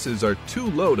 Our prices are too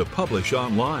low to publish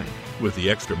online. With the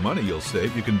extra money you'll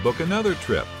save, you can book another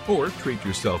trip or treat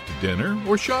yourself to dinner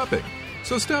or shopping.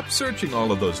 So stop searching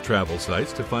all of those travel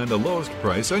sites to find the lowest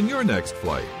price on your next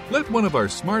flight. Let one of our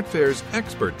SmartFares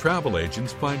expert travel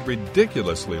agents find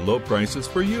ridiculously low prices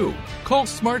for you. Call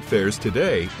SmartFares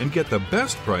today and get the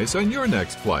best price on your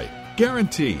next flight.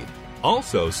 Guaranteed.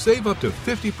 Also, save up to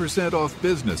 50% off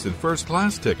business and first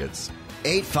class tickets.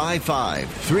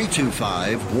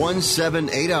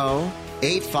 855-325-1780.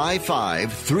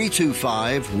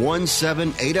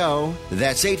 855-325-1780.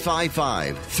 That's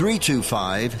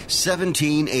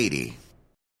 855-325-1780.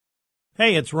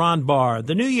 Hey, it's Ron Barr.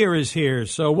 The new year is here,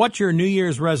 so what's your New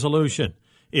Year's resolution?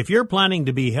 If you're planning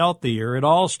to be healthier, it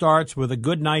all starts with a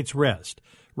good night's rest.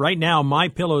 Right now,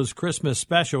 MyPillow's Christmas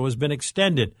special has been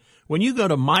extended. When you go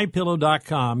to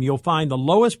MyPillow.com, you'll find the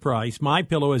lowest price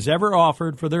MyPillow has ever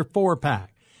offered for their 4-pack.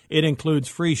 It includes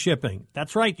free shipping.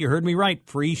 That's right, you heard me right,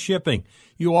 free shipping.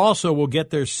 You also will get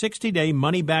their 60-day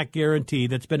money-back guarantee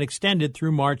that's been extended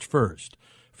through March 1st.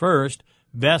 First,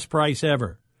 best price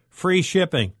ever, free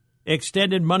shipping,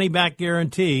 extended money-back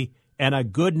guarantee, and a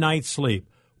good night's sleep.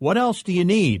 What else do you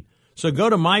need? So go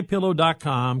to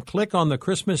MyPillow.com, click on the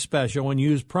Christmas special, and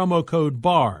use promo code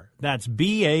BARR. That's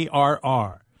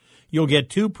B-A-R-R. You'll get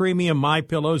 2 premium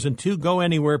MyPillows and 2 Go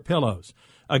Anywhere pillows.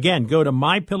 Again, go to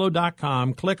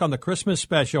MyPillow.com, click on the Christmas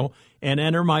special, and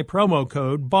enter my promo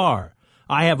code BARR.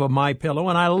 I have a MyPillow,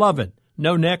 and I love it.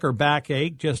 No neck or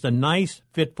backache, just a nice,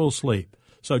 fitful sleep.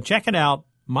 So check it out,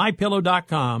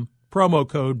 MyPillow.com, promo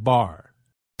code BARR.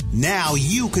 Now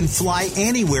you can fly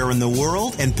anywhere in the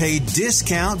world and pay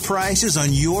discount prices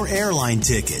on your airline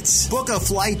tickets. Book a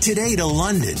flight today to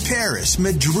London, Paris,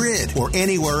 Madrid, or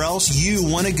anywhere else you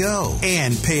want to go.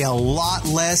 And pay a lot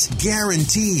less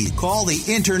guaranteed. Call the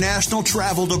International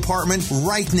Travel Department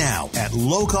right now at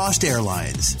Low Cost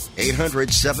Airlines.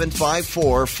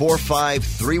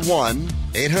 800-754-4531.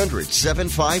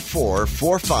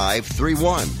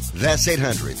 800-754-4531. That's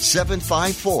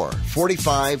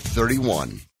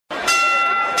 800-754-4531.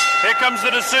 Here comes the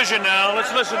decision now.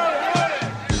 Let's listen.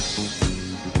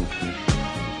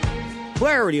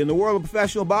 Clarity in the world of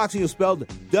professional boxing is spelled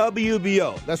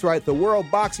WBO. That's right, the World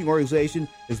Boxing Organization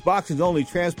is boxing's only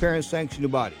transparent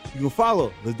sanctioned body. You can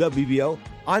follow the WBO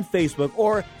on Facebook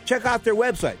or check out their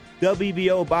website,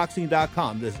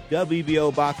 WBOboxing.com. That's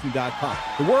WBOboxing.com.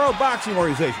 The World Boxing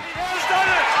Organization. Has done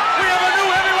it! We have a new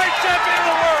heavyweight champion of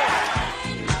the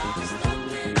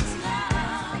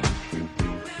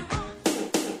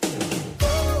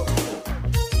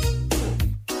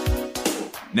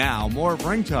world! Now, more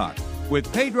Ring Talk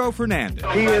with Pedro Fernandez.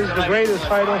 He is the greatest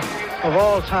fighter of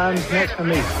all times next to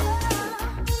me.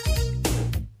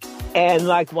 And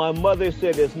like my mother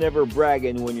said, it's never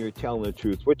bragging when you're telling the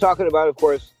truth. We're talking about, of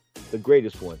course, the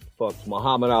greatest one, folks.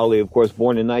 Muhammad Ali, of course,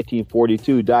 born in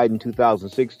 1942, died in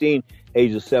 2016,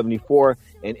 age of 74,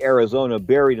 in Arizona,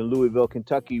 buried in Louisville,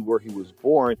 Kentucky, where he was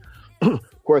born. Of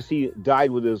course, he died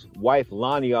with his wife,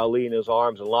 Lonnie Ali, in his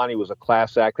arms, and Lonnie was a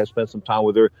class act. I spent some time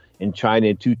with her in China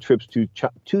and two trips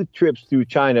through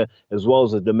China, as well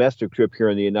as a domestic trip here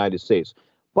in the United States.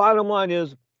 Bottom line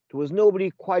is, there was nobody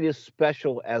quite as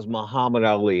special as Muhammad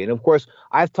Ali. And, of course,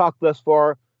 I've talked thus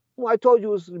far. Well, I told you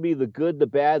it was going to be the good, the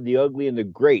bad, the ugly, and the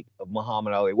great of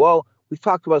Muhammad Ali. Well, we've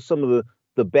talked about some of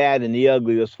the bad and the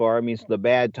ugly thus far. I mean, the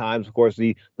bad times, of course,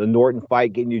 the Norton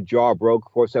fight, getting your jaw broke.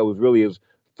 Of course, that was really his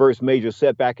first major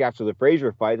setback after the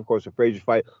Frazier fight. Of course, the Frazier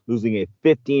fight losing a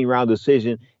 15-round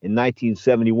decision in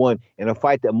 1971, in a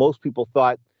fight that a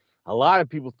lot of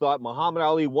people thought Muhammad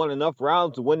Ali won enough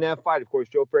rounds to win that fight. Of course,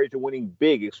 Joe Frazier winning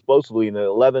big, explosively in the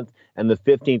 11th and the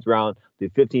 15th round. The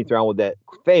 15th round with that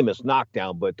famous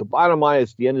knockdown. But the bottom line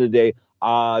is, at the end of the day,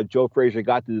 Joe Frazier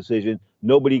got the decision.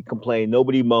 Nobody complained.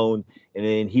 Nobody moaned. And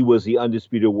then he was the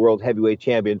undisputed world heavyweight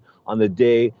champion on the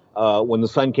day when the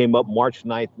sun came up, March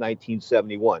 9th,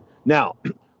 1971. Now,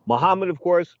 Muhammad, of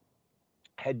course,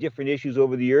 had different issues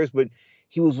over the years, but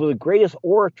he was the greatest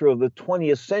orator of the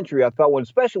 20th century, I thought,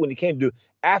 especially when it came to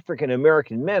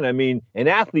African-American men. I mean, and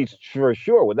athletes, for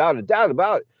sure, without a doubt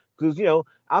about it. Because,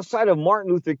 outside of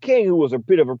Martin Luther King, who was a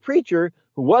bit of a preacher,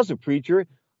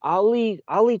 Ali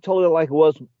told it like it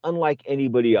was, unlike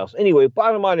anybody else. Anyway,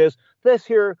 bottom line is, let's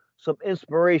hear some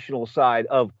inspirational side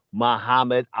of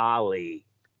Muhammad Ali.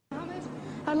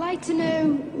 I'd like to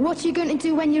know what you're going to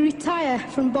do when you retire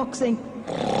from boxing.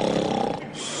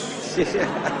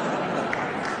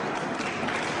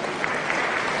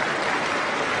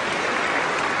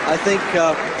 I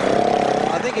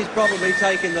think he's probably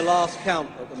taking the last count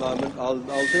at the moment. I'll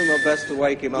do my best to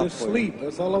wake him up. Just sleep.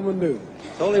 That's all I'm going to do.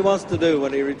 That's all he wants to do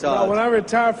when he retires. Now, when I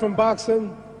retire from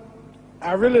boxing,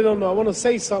 I really don't know. I want to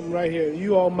say something right here.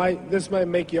 This might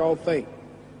make you all think.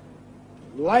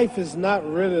 Life is not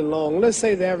really long. Let's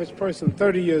say the average person,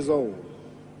 30 years old.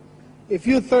 If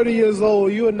you're 30 years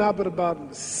old, you are not but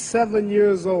about 7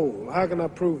 years old. How can I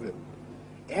prove it?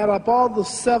 Add up all the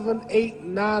 7, 8,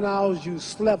 9 hours you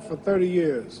slept for 30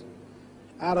 years.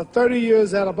 Out of 30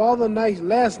 years, add up all the nights,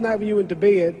 last night when you went to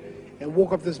bed and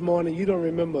woke up this morning, you don't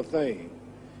remember a thing.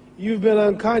 You've been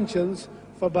unconscious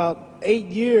for about 8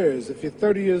 years. If you're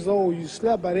 30 years old, you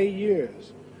slept about 8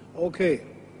 years. Okay.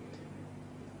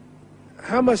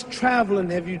 How much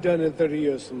traveling have you done in 30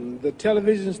 years? From the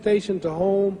television station to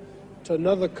home, to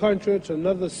another country, to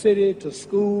another city, to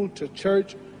school, to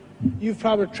church. You've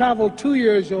probably traveled 2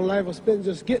 years of your life or spent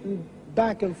just getting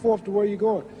back and forth to where you're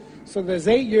going. So there's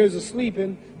 8 years of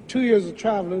sleeping, 2 years of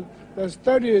traveling. There's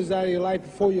 30 years out of your life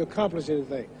before you accomplish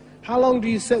anything. How long do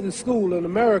you sit in school? In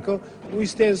America, we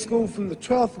stay in school from the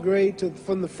 12th grade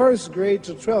from the 1st grade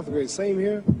to 12th grade. Same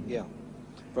here? Yeah,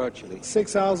 virtually.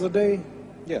 6 hours a day?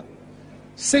 Yeah.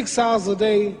 6 hours a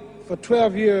day for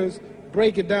 12 years.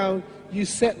 Break it down. You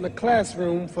sat in a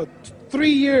classroom for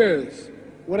 3 years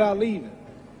without leaving.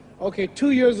 Okay,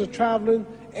 2 years of traveling,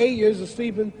 8 years of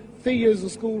sleeping, 3 years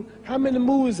of school. How many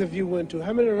movies have you went to?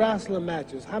 How many wrestling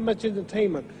matches? How much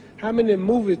entertainment? How many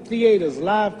movie theaters,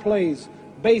 live plays,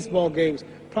 baseball games?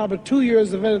 Probably 2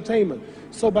 years of entertainment.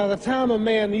 So by the time a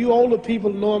man, you older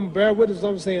people know him, bear with us what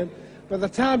I'm saying, by the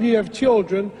time you have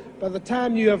children, by the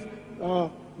time you have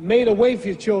made a way for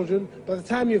your children, by the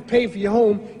time you've paid for your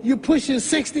home, you're pushing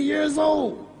 60 years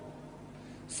old.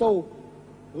 So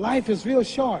life is real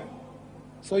short.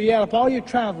 So you add up all your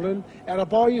traveling, add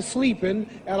up all your sleeping,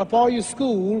 add up all your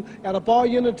school, add up all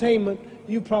your entertainment,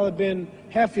 you've probably been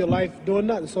half your life doing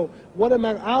nothing. So what am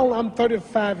I? I'm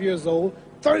 35 years old.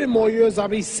 30 more years, I'll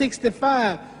be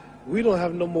 65. We don't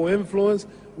have no more influence.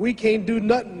 We can't do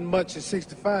nothing much at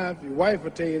 65. Your wife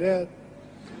will tell you that.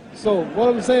 So what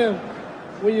I'm saying,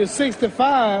 when you're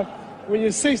 65,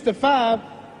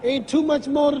 ain't too much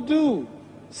more to do.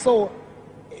 So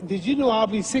did you know I'll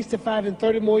be 65 in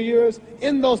 30 more years?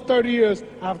 In those 30 years,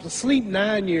 I have to sleep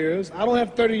 9 years. I don't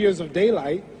have 30 years of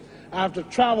daylight. I have to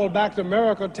travel back to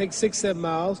America, take 6, 7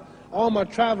 miles. All my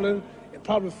traveling,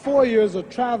 probably 4 years of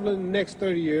traveling in the next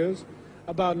 30 years,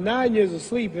 about 9 years of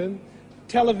sleeping,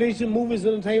 television, movies,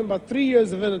 entertainment, about 3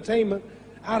 years of entertainment.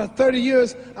 Out of 30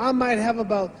 years, I might have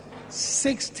about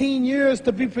 16 years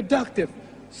to be productive.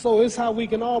 So it's how we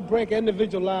can all break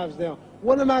individual lives down.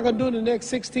 What am I going to do in the next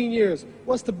 16 years?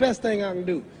 What's the best thing I can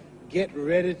do? Get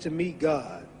ready to meet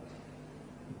God.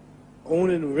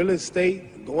 Owning real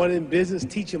estate, going in business,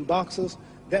 teaching boxers,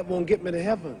 that won't get me to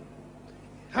heaven.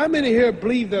 How many here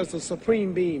believe there's a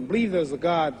supreme being, believe there's a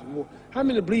God? How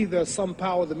many believe there's some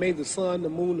power that made the sun, the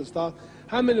moon, the stars?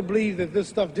 How many believe that this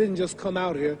stuff didn't just come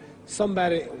out here?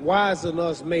 Somebody wiser than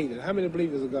us made it. How many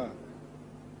believe there's a God?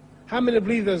 How many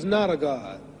believe there's not a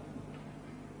God?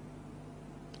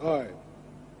 All right.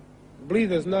 Believe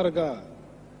there's not a God.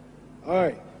 All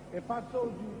right. If I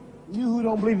told you who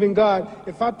don't believe in God,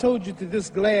 if I told you that this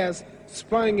glass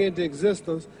sprang into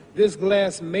existence, this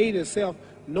glass made itself,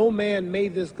 no man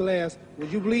made this glass,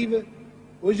 would you believe it?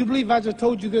 Would you believe I just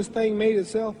told you this thing made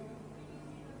itself?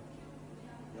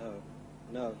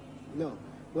 No.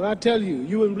 When I tell you,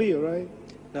 you wouldn't believe it, right?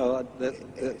 No,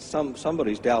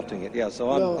 somebody's doubting it, yeah,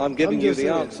 so I'm giving you the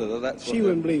answer. That's she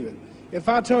wouldn't believe it. If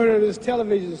I told her this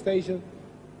television station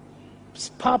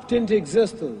popped into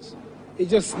existence, it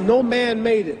just, no man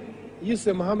made it, you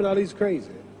said Muhammad Ali's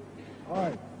crazy. All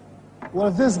right. Well,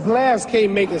 if this glass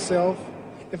can't make itself,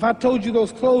 if I told you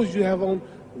those clothes you have on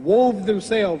wove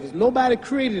themselves, nobody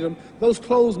created them, those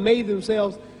clothes made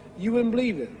themselves, you wouldn't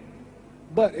believe it.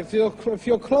 But if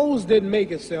your clothes didn't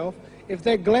make itself, if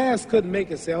that glass couldn't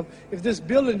make itself, if this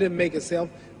building didn't make itself,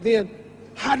 then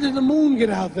how did the moon get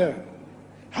out there?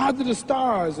 How did the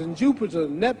stars and Jupiter,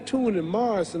 Neptune and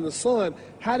Mars and the sun,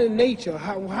 how did nature,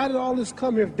 how did all this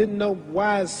come here if it didn't know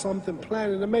why is something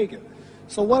planning to make it?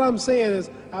 So what I'm saying is,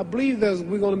 I believe that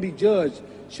we're going to be judged.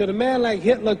 Should a man like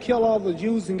Hitler kill all the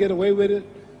Jews and get away with it?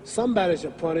 Somebody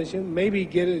should punish him. Maybe he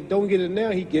get it, don't get it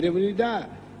now, he get it when he died,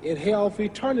 in hell for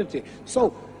eternity. So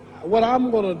what I'm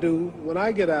going to do when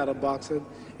I get out of boxing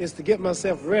is to get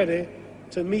myself ready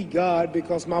to meet God,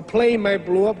 because my plane might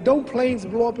blow up. Don't planes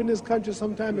blow up in this country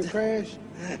sometime and crash?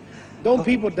 Don't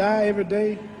people die every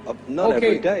day? Not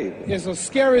every day. It's a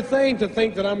scary thing to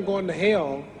think that I'm going to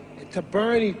hell to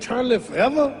burn eternally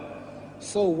forever.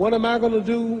 So what am I going to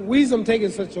do?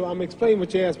 I'm explaining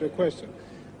what you asked me a question.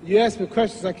 You ask me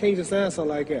questions I can't just answer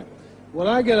like that. When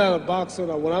I get out of boxing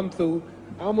or when I'm through,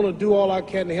 I'm going to do all I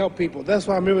can to help people. That's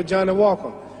why I remember Johnny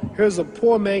Walker. Here's a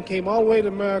poor man, came all the way to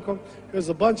America. Here's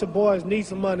a bunch of boys need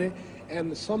some money,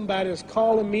 and somebody is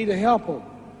calling me to help them.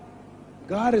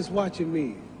 God is watching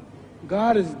me.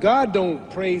 God don't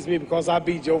praise me because I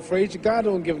beat Joe Frazier. God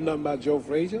don't give nothing about Joe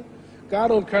Frazier. God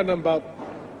don't care nothing about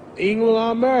England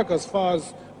or America as far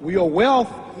as your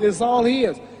wealth is all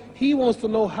his. He wants to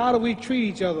know, how do we treat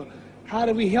each other? How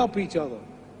do we help each other?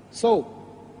 So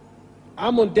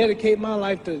I'm going to dedicate my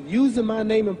life to using my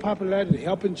name and popularity,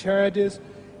 helping charities,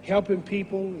 helping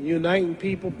people, uniting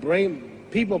people, bringing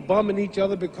people bumming each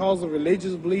other because of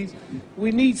religious beliefs.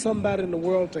 We need somebody in the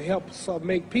world to help us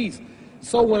make peace.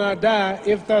 So when I die,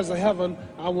 if there's a heaven,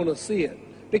 I want to see it.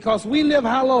 Because we live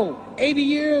how long? 80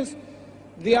 years?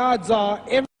 The odds are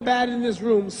everybody in this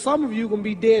room, some of you are going to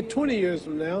be dead 20 years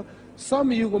from now, some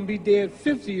of you are going to be dead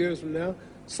 50 years from now,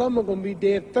 some are going to be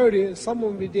dead 30, some are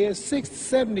going to be dead 60,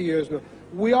 70 years from now.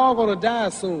 We all going to die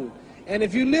soon. And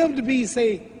if you live to be,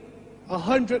 say,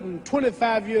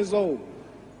 125 years old,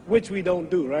 which we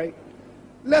don't do, right?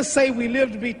 Let's say we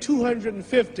live to be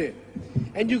 250,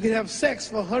 and you can have sex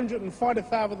for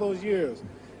 145 of those years.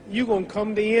 You're going to come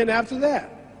to the end after that.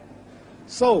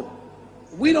 So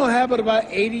we don't have but about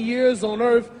 80 years on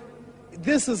earth.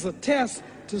 This is a test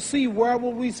to see where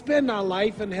will we spend our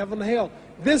life in heaven or hell.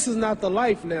 This is not the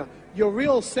life now. Your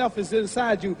real self is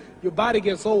inside you. Your body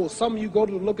gets old. Some of you go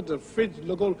to look at the fridge,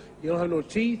 you don't have no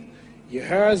teeth. Your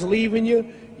hair is leaving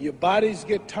you. Your bodies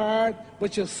get tired.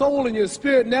 But your soul and your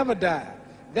spirit never die.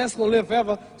 That's going to live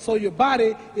forever. So your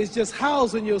body is just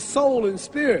housing your soul and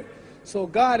spirit. So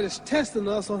God is testing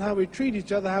us on how we treat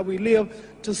each other, how we live,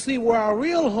 to see where our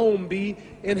real home be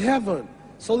in heaven.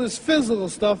 So this physical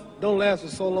stuff don't last for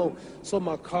so long. So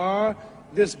my car,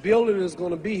 this building is going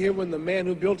to be here when the man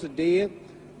who built it dead.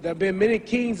 There have been many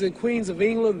kings and queens of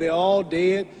England. They're all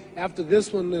dead. After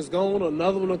this one is gone,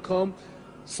 another one will come.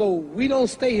 So we don't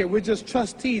stay here. We're just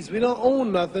trustees. We don't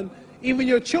own nothing. Even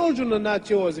your children are not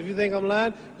yours. If you think I'm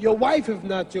lying, your wife is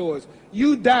not yours.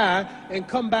 You die and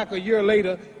come back a year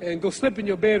later and go slip in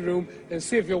your bedroom and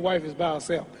see if your wife is by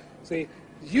herself. See,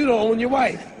 you don't own your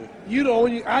wife. You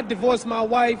don't own. I divorced my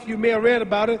wife. You may have read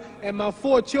about it. And my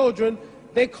 4 children,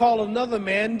 they call another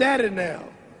man daddy now.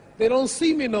 They don't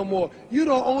see me no more. You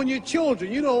don't own your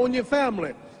children. You don't own your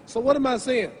family. So what am I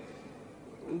saying?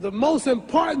 The most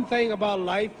important thing about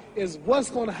life is what's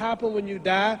going to happen when you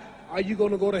die. Are you going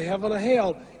to go to heaven or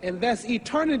hell? And that's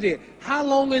eternity. How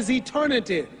long is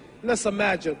eternity? Let's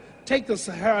imagine. Take the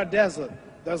Sahara Desert.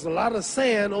 There's a lot of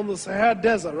sand on the Sahara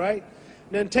Desert, right?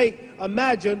 Then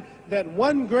imagine that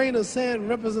 1 grain of sand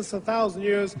represents 1,000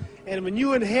 years, and when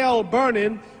you in hell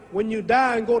burning, when you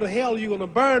die and go to hell, you're going to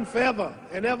burn forever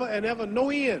and ever and ever, no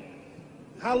end.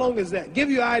 How long is that?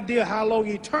 Give you an idea how long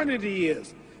eternity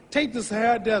is. Take the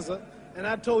Sahara Desert, and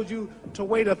I told you to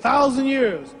wait 1,000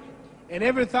 years. And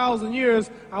every 1,000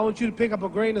 years, I want you to pick up a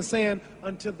grain of sand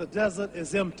until the desert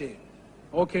is empty.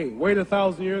 Okay, wait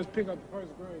 1,000 years, pick up the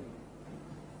first grain.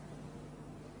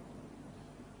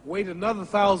 Wait another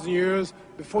 1,000 years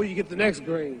before you get the next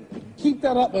grain. Keep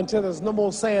that up until there's no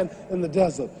more sand in the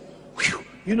desert. Whew.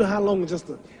 You know how long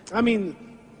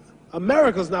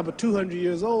America's not but 200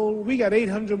 years old. We got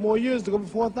 800 more years to go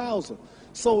before 1,000.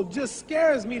 So it just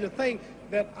scares me to think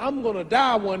that I'm going to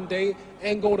die one day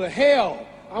and go to hell.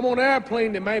 I'm on an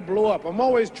airplane that might blow up. I'm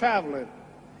always traveling.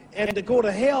 And to go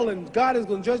to hell and God is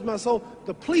going to judge my soul.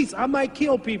 The police, I might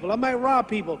kill people. I might rob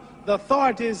people. The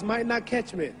authorities might not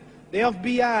catch me. The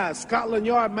FBI, Scotland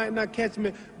Yard might not catch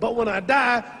me. But when I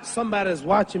die, somebody's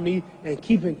watching me and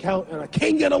keeping count. And I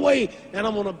can't get away. And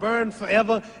I'm going to burn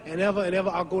forever and ever and ever.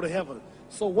 I'll go to heaven.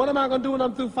 So what am I going to do when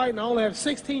I'm through fighting? I only have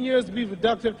 16 years to be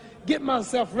productive. Get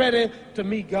myself ready to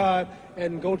meet God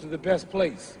and go to the best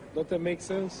place. Don't that make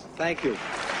sense? Thank you.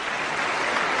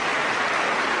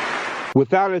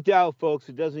 Without a doubt, folks,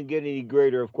 it doesn't get any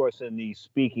greater, of course, than the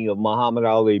speaking of Muhammad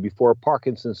Ali before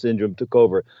Parkinson's syndrome took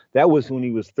over. That was when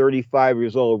he was 35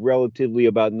 years old, relatively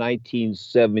about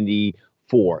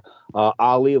 1974.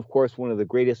 Ali, of course, one of the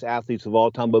greatest athletes of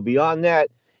all time. But beyond that,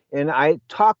 and I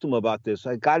talked to him about this.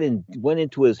 I went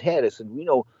into his head. I said,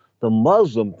 the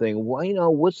Muslim thing.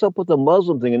 Well, what's up with the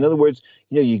Muslim thing? In other words,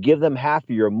 you give them half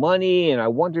of your money. And I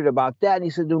wondered about that. And he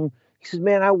said,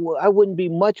 man, I wouldn't be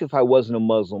much if I wasn't a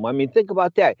Muslim. I mean, think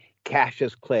about that.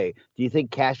 Cassius Clay. Do you think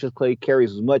Cassius Clay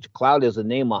carries as much clout as the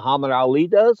name Muhammad Ali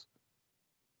does?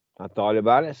 I thought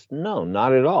about it. No,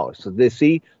 not at all. So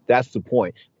see, that's the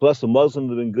point. Plus, the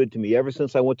Muslims have been good to me ever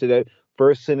since I went to that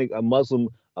first Muslim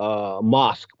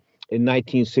mosque in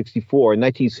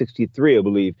 1963, I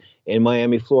believe, in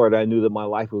Miami, Florida. I knew that my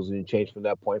life was going to change from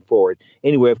that point forward.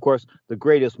 Anyway, of course, the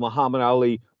greatest Muhammad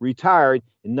Ali retired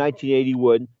in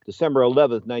 1981, December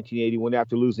 11th, 1981,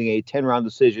 after losing a 10-round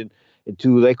decision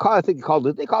they call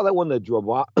that one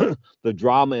the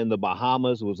drama in the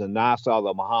Bahamas. It was in Nassau,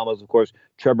 the Bahamas. Of course,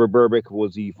 Trevor Berbick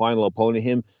was the final opponent.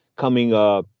 Him winning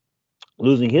the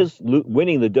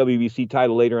WBC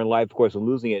title later in life, of course, and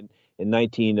losing it in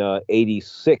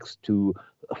 1986 to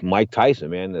Mike Tyson,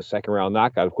 man, the second round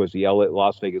knockout, of course, the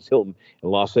Las Vegas Hilton in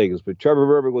Las Vegas. But Trevor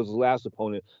Berbick was his last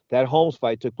opponent. That Holmes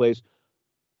fight took place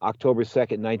October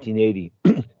 2nd, 1980.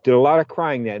 Did a lot of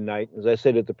crying that night. As I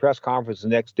said at the press conference the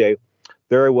next day,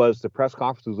 there it was. The press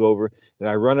conference was over, and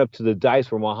I run up to the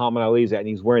dice where Muhammad Ali's at, and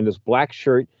he's wearing this black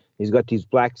shirt. He's got these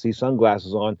black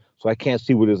sunglasses on, so I can't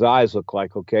see what his eyes look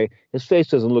like, okay? His face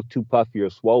doesn't look too puffy or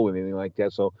swollen, anything like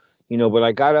that. So, but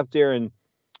I got up there, and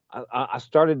I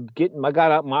started my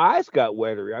eyes got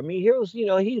wetter. I mean, here was,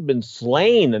 he'd been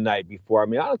slain the night before. I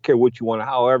mean, I don't care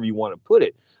however you want to put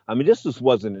it. I mean, this just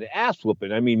wasn't an ass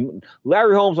whooping. I mean,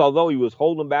 Larry Holmes, although he was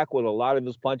holding back with a lot of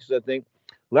his punches, I think,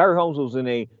 Larry Holmes was in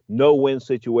a no-win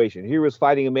situation. He was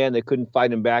fighting a man that couldn't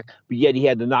fight him back, but yet he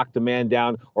had to knock the man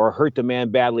down or hurt the man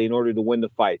badly in order to win the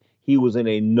fight. He was in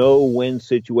a no-win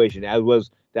situation, that was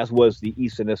the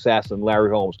Eastern assassin, Larry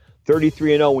Holmes.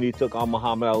 33-0 when he took on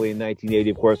Muhammad Ali in 1980.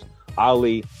 Of course,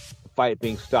 Ali, the fight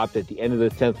being stopped at the end of the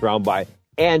 10th round by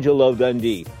Angelo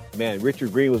Dundee. Man,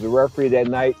 Richard Green was the referee that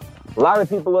night. A lot of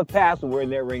people have passed and were in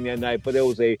that ring that night, but it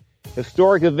was a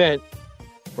historic event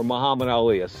for Muhammad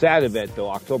Ali. A sad event, though,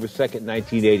 October 2nd,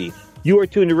 1980. You are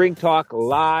tuned to Ring Talk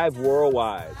live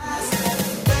worldwide.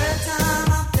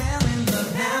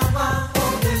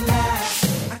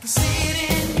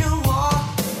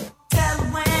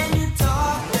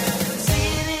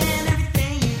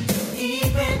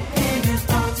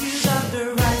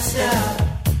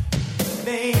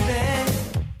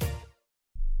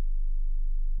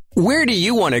 Where do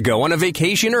you want to go on a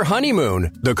vacation or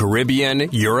honeymoon? The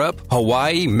Caribbean, Europe,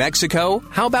 Hawaii, Mexico?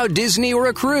 How about Disney or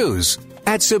a cruise?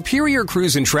 At Superior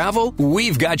Cruise and Travel,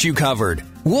 we've got you covered.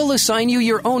 We'll assign you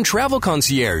your own travel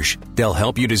concierge. They'll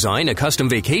help you design a custom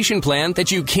vacation plan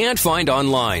that you can't find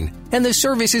online. And the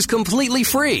service is completely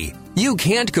free. You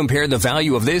can't compare the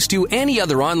value of this to any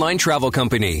other online travel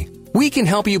company. We can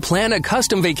help you plan a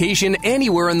custom vacation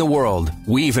anywhere in the world.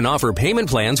 We even offer payment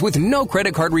plans with no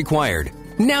credit card required.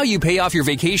 Now you pay off your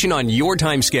vacation on your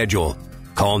time schedule.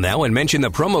 Call now and mention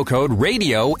the promo code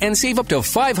RADIO and save up to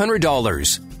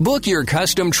 $500. Book your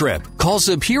custom trip. Call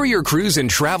Superior Cruise and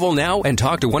Travel now and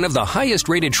talk to one of the highest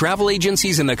rated travel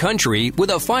agencies in the country with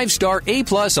a 5-star A+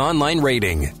 online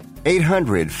rating.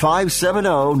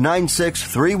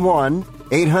 800-570-9631.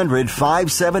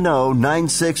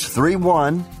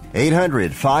 800-570-9631.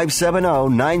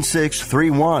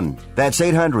 800-570-9631. That's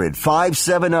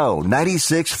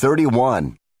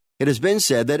 800-570-9631. It has been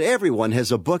said that everyone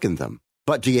has a book in them.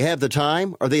 But do you have the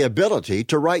time or the ability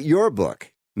to write your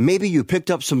book? Maybe you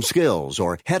picked up some skills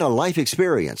or had a life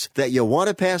experience that you want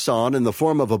to pass on in the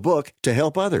form of a book to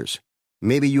help others.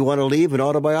 Maybe you want to leave an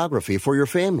autobiography for your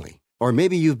family. Or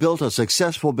maybe you've built a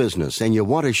successful business and you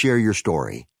want to share your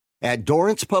story. At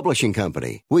Dorrance Publishing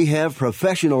Company, we have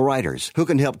professional writers who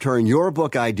can help turn your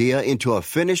book idea into a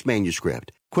finished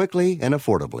manuscript quickly and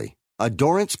affordably. A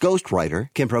Dorrance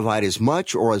ghostwriter can provide as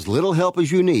much or as little help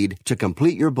as you need to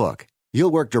complete your book.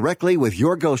 You'll work directly with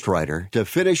your ghostwriter to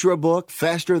finish your book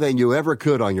faster than you ever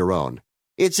could on your own.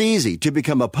 It's easy to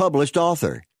become a published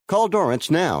author. Call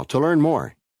Dorrance now to learn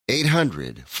more.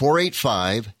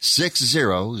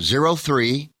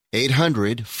 800-485-6003.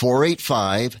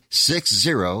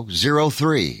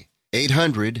 800-485-6003.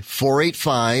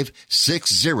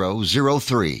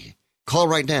 800-485-6003. Call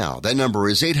right now. That number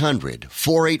is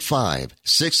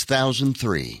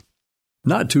 800-485-6003.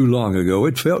 Not too long ago,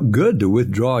 it felt good to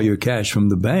withdraw your cash from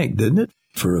the bank, didn't it?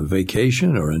 For a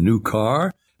vacation or a new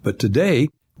car. But today,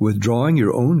 withdrawing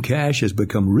your own cash has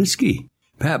become risky.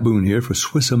 Pat Boone here for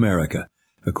Swiss America.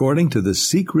 According to The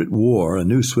Secret War, a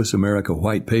new Swiss America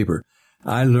white paper,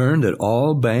 I learned that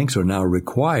all banks are now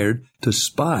required to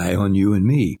spy on you and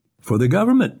me for the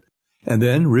government, and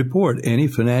then report any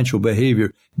financial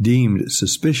behavior deemed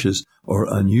suspicious or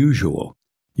unusual.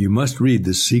 You must read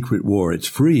The Secret War. It's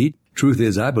free. Truth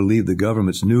is, I believe the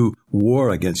government's new war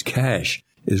against cash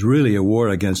is really a war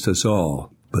against us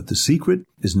all. But The Secret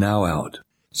is now out.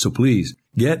 So please,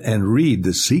 get and read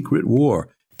The Secret War.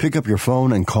 Pick up your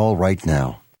phone and call right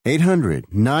now.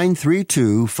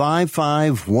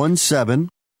 800-932-5517.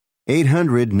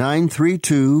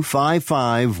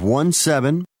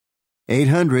 800-932-5517.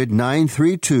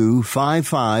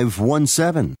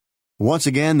 800-932-5517. Once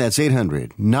again, that's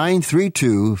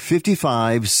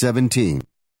 800-932-5517.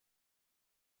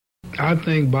 I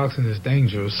think boxing is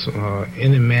dangerous.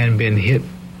 Any man being hit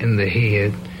in the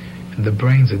head, the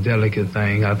brain's a delicate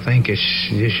thing. I think it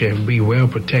should be well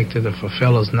protected. If a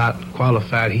fellow's not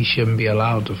qualified, he shouldn't be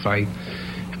allowed to fight.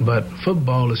 But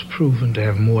football is proven to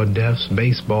have more deaths.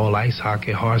 Baseball, ice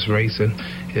hockey, horse racing,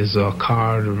 is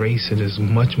car racing is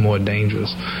much more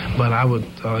dangerous. But I would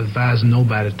advise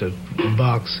nobody to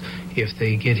box if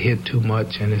they get hit too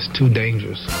much and it's too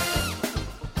dangerous.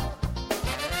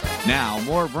 Now,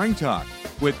 more Ring Talk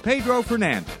with Pedro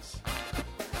Fernandez.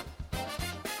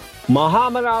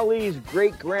 Muhammad Ali's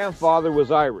great-grandfather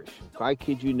was Irish. I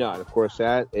kid you not. Of course,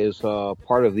 that is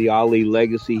part of the Ali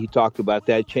legacy. He talked about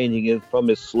that, changing it from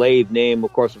his slave name.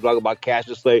 Of course, we're talking about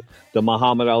Cassius Clay to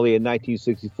Muhammad Ali in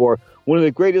 1964. One of the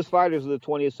greatest fighters of the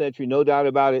 20th century, no doubt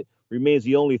about it, remains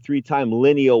the only three-time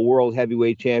lineal world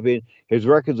heavyweight champion. His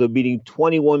records of beating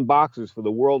 21 boxers for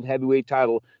the world heavyweight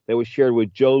title that was shared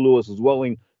with Joe Louis, as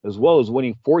well as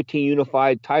winning 14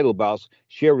 unified title bouts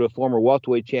shared with former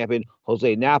welterweight champion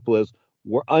Jose Napoles,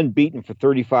 were unbeaten for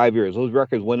 35 years. Those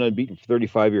records went unbeaten for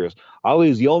 35 years. Ali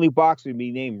is the only boxer to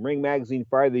be named Ring Magazine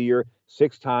Fighter of the Year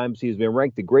 6 times. He's been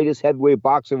ranked the greatest heavyweight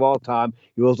boxer of all time.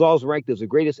 He was also ranked as the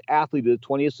greatest athlete of the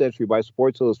 20th century by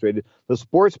Sports Illustrated, the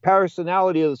sports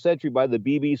personality of the century by the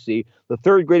BBC, the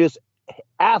third greatest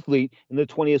athlete in the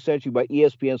 20th century by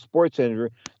ESPN Sports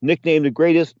Center, nicknamed the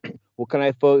greatest. What can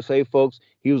I say, folks?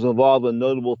 He was involved in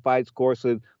notable fights, of course,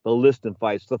 the Liston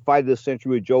fights, the fight of the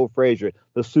century with Joe Frazier,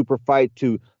 the Super Fight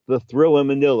 2, the Thrill in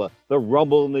Manila, the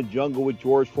Rumble in the Jungle with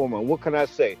George Foreman. What can I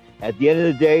say? At the end of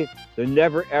the day, there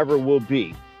never, ever will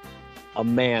be a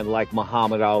man like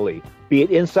Muhammad Ali. Be it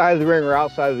inside of the ring or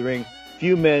outside of the ring,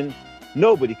 few men,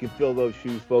 nobody can fill those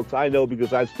shoes, folks. I know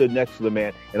because I've stood next to the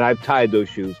man and I've tied those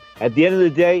shoes. At the end of the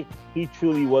day, he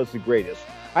truly was the greatest.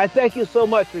 I thank you so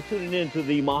much for tuning in to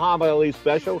the Muhammad Ali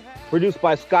special, produced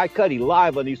by Scott Cuddy,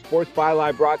 live on the Sports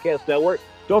Byline Broadcast Network.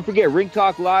 Don't forget, Ring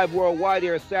Talk Live worldwide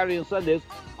airs Saturday and Sundays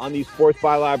on the Sports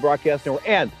Byline Broadcast Network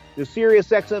and the Sirius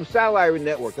XM Satellite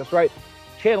Network. That's right,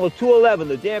 Channel 211,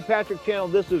 the Dan Patrick Channel.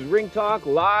 This is Ring Talk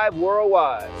Live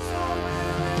worldwide.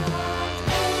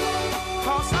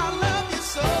 'Cause I love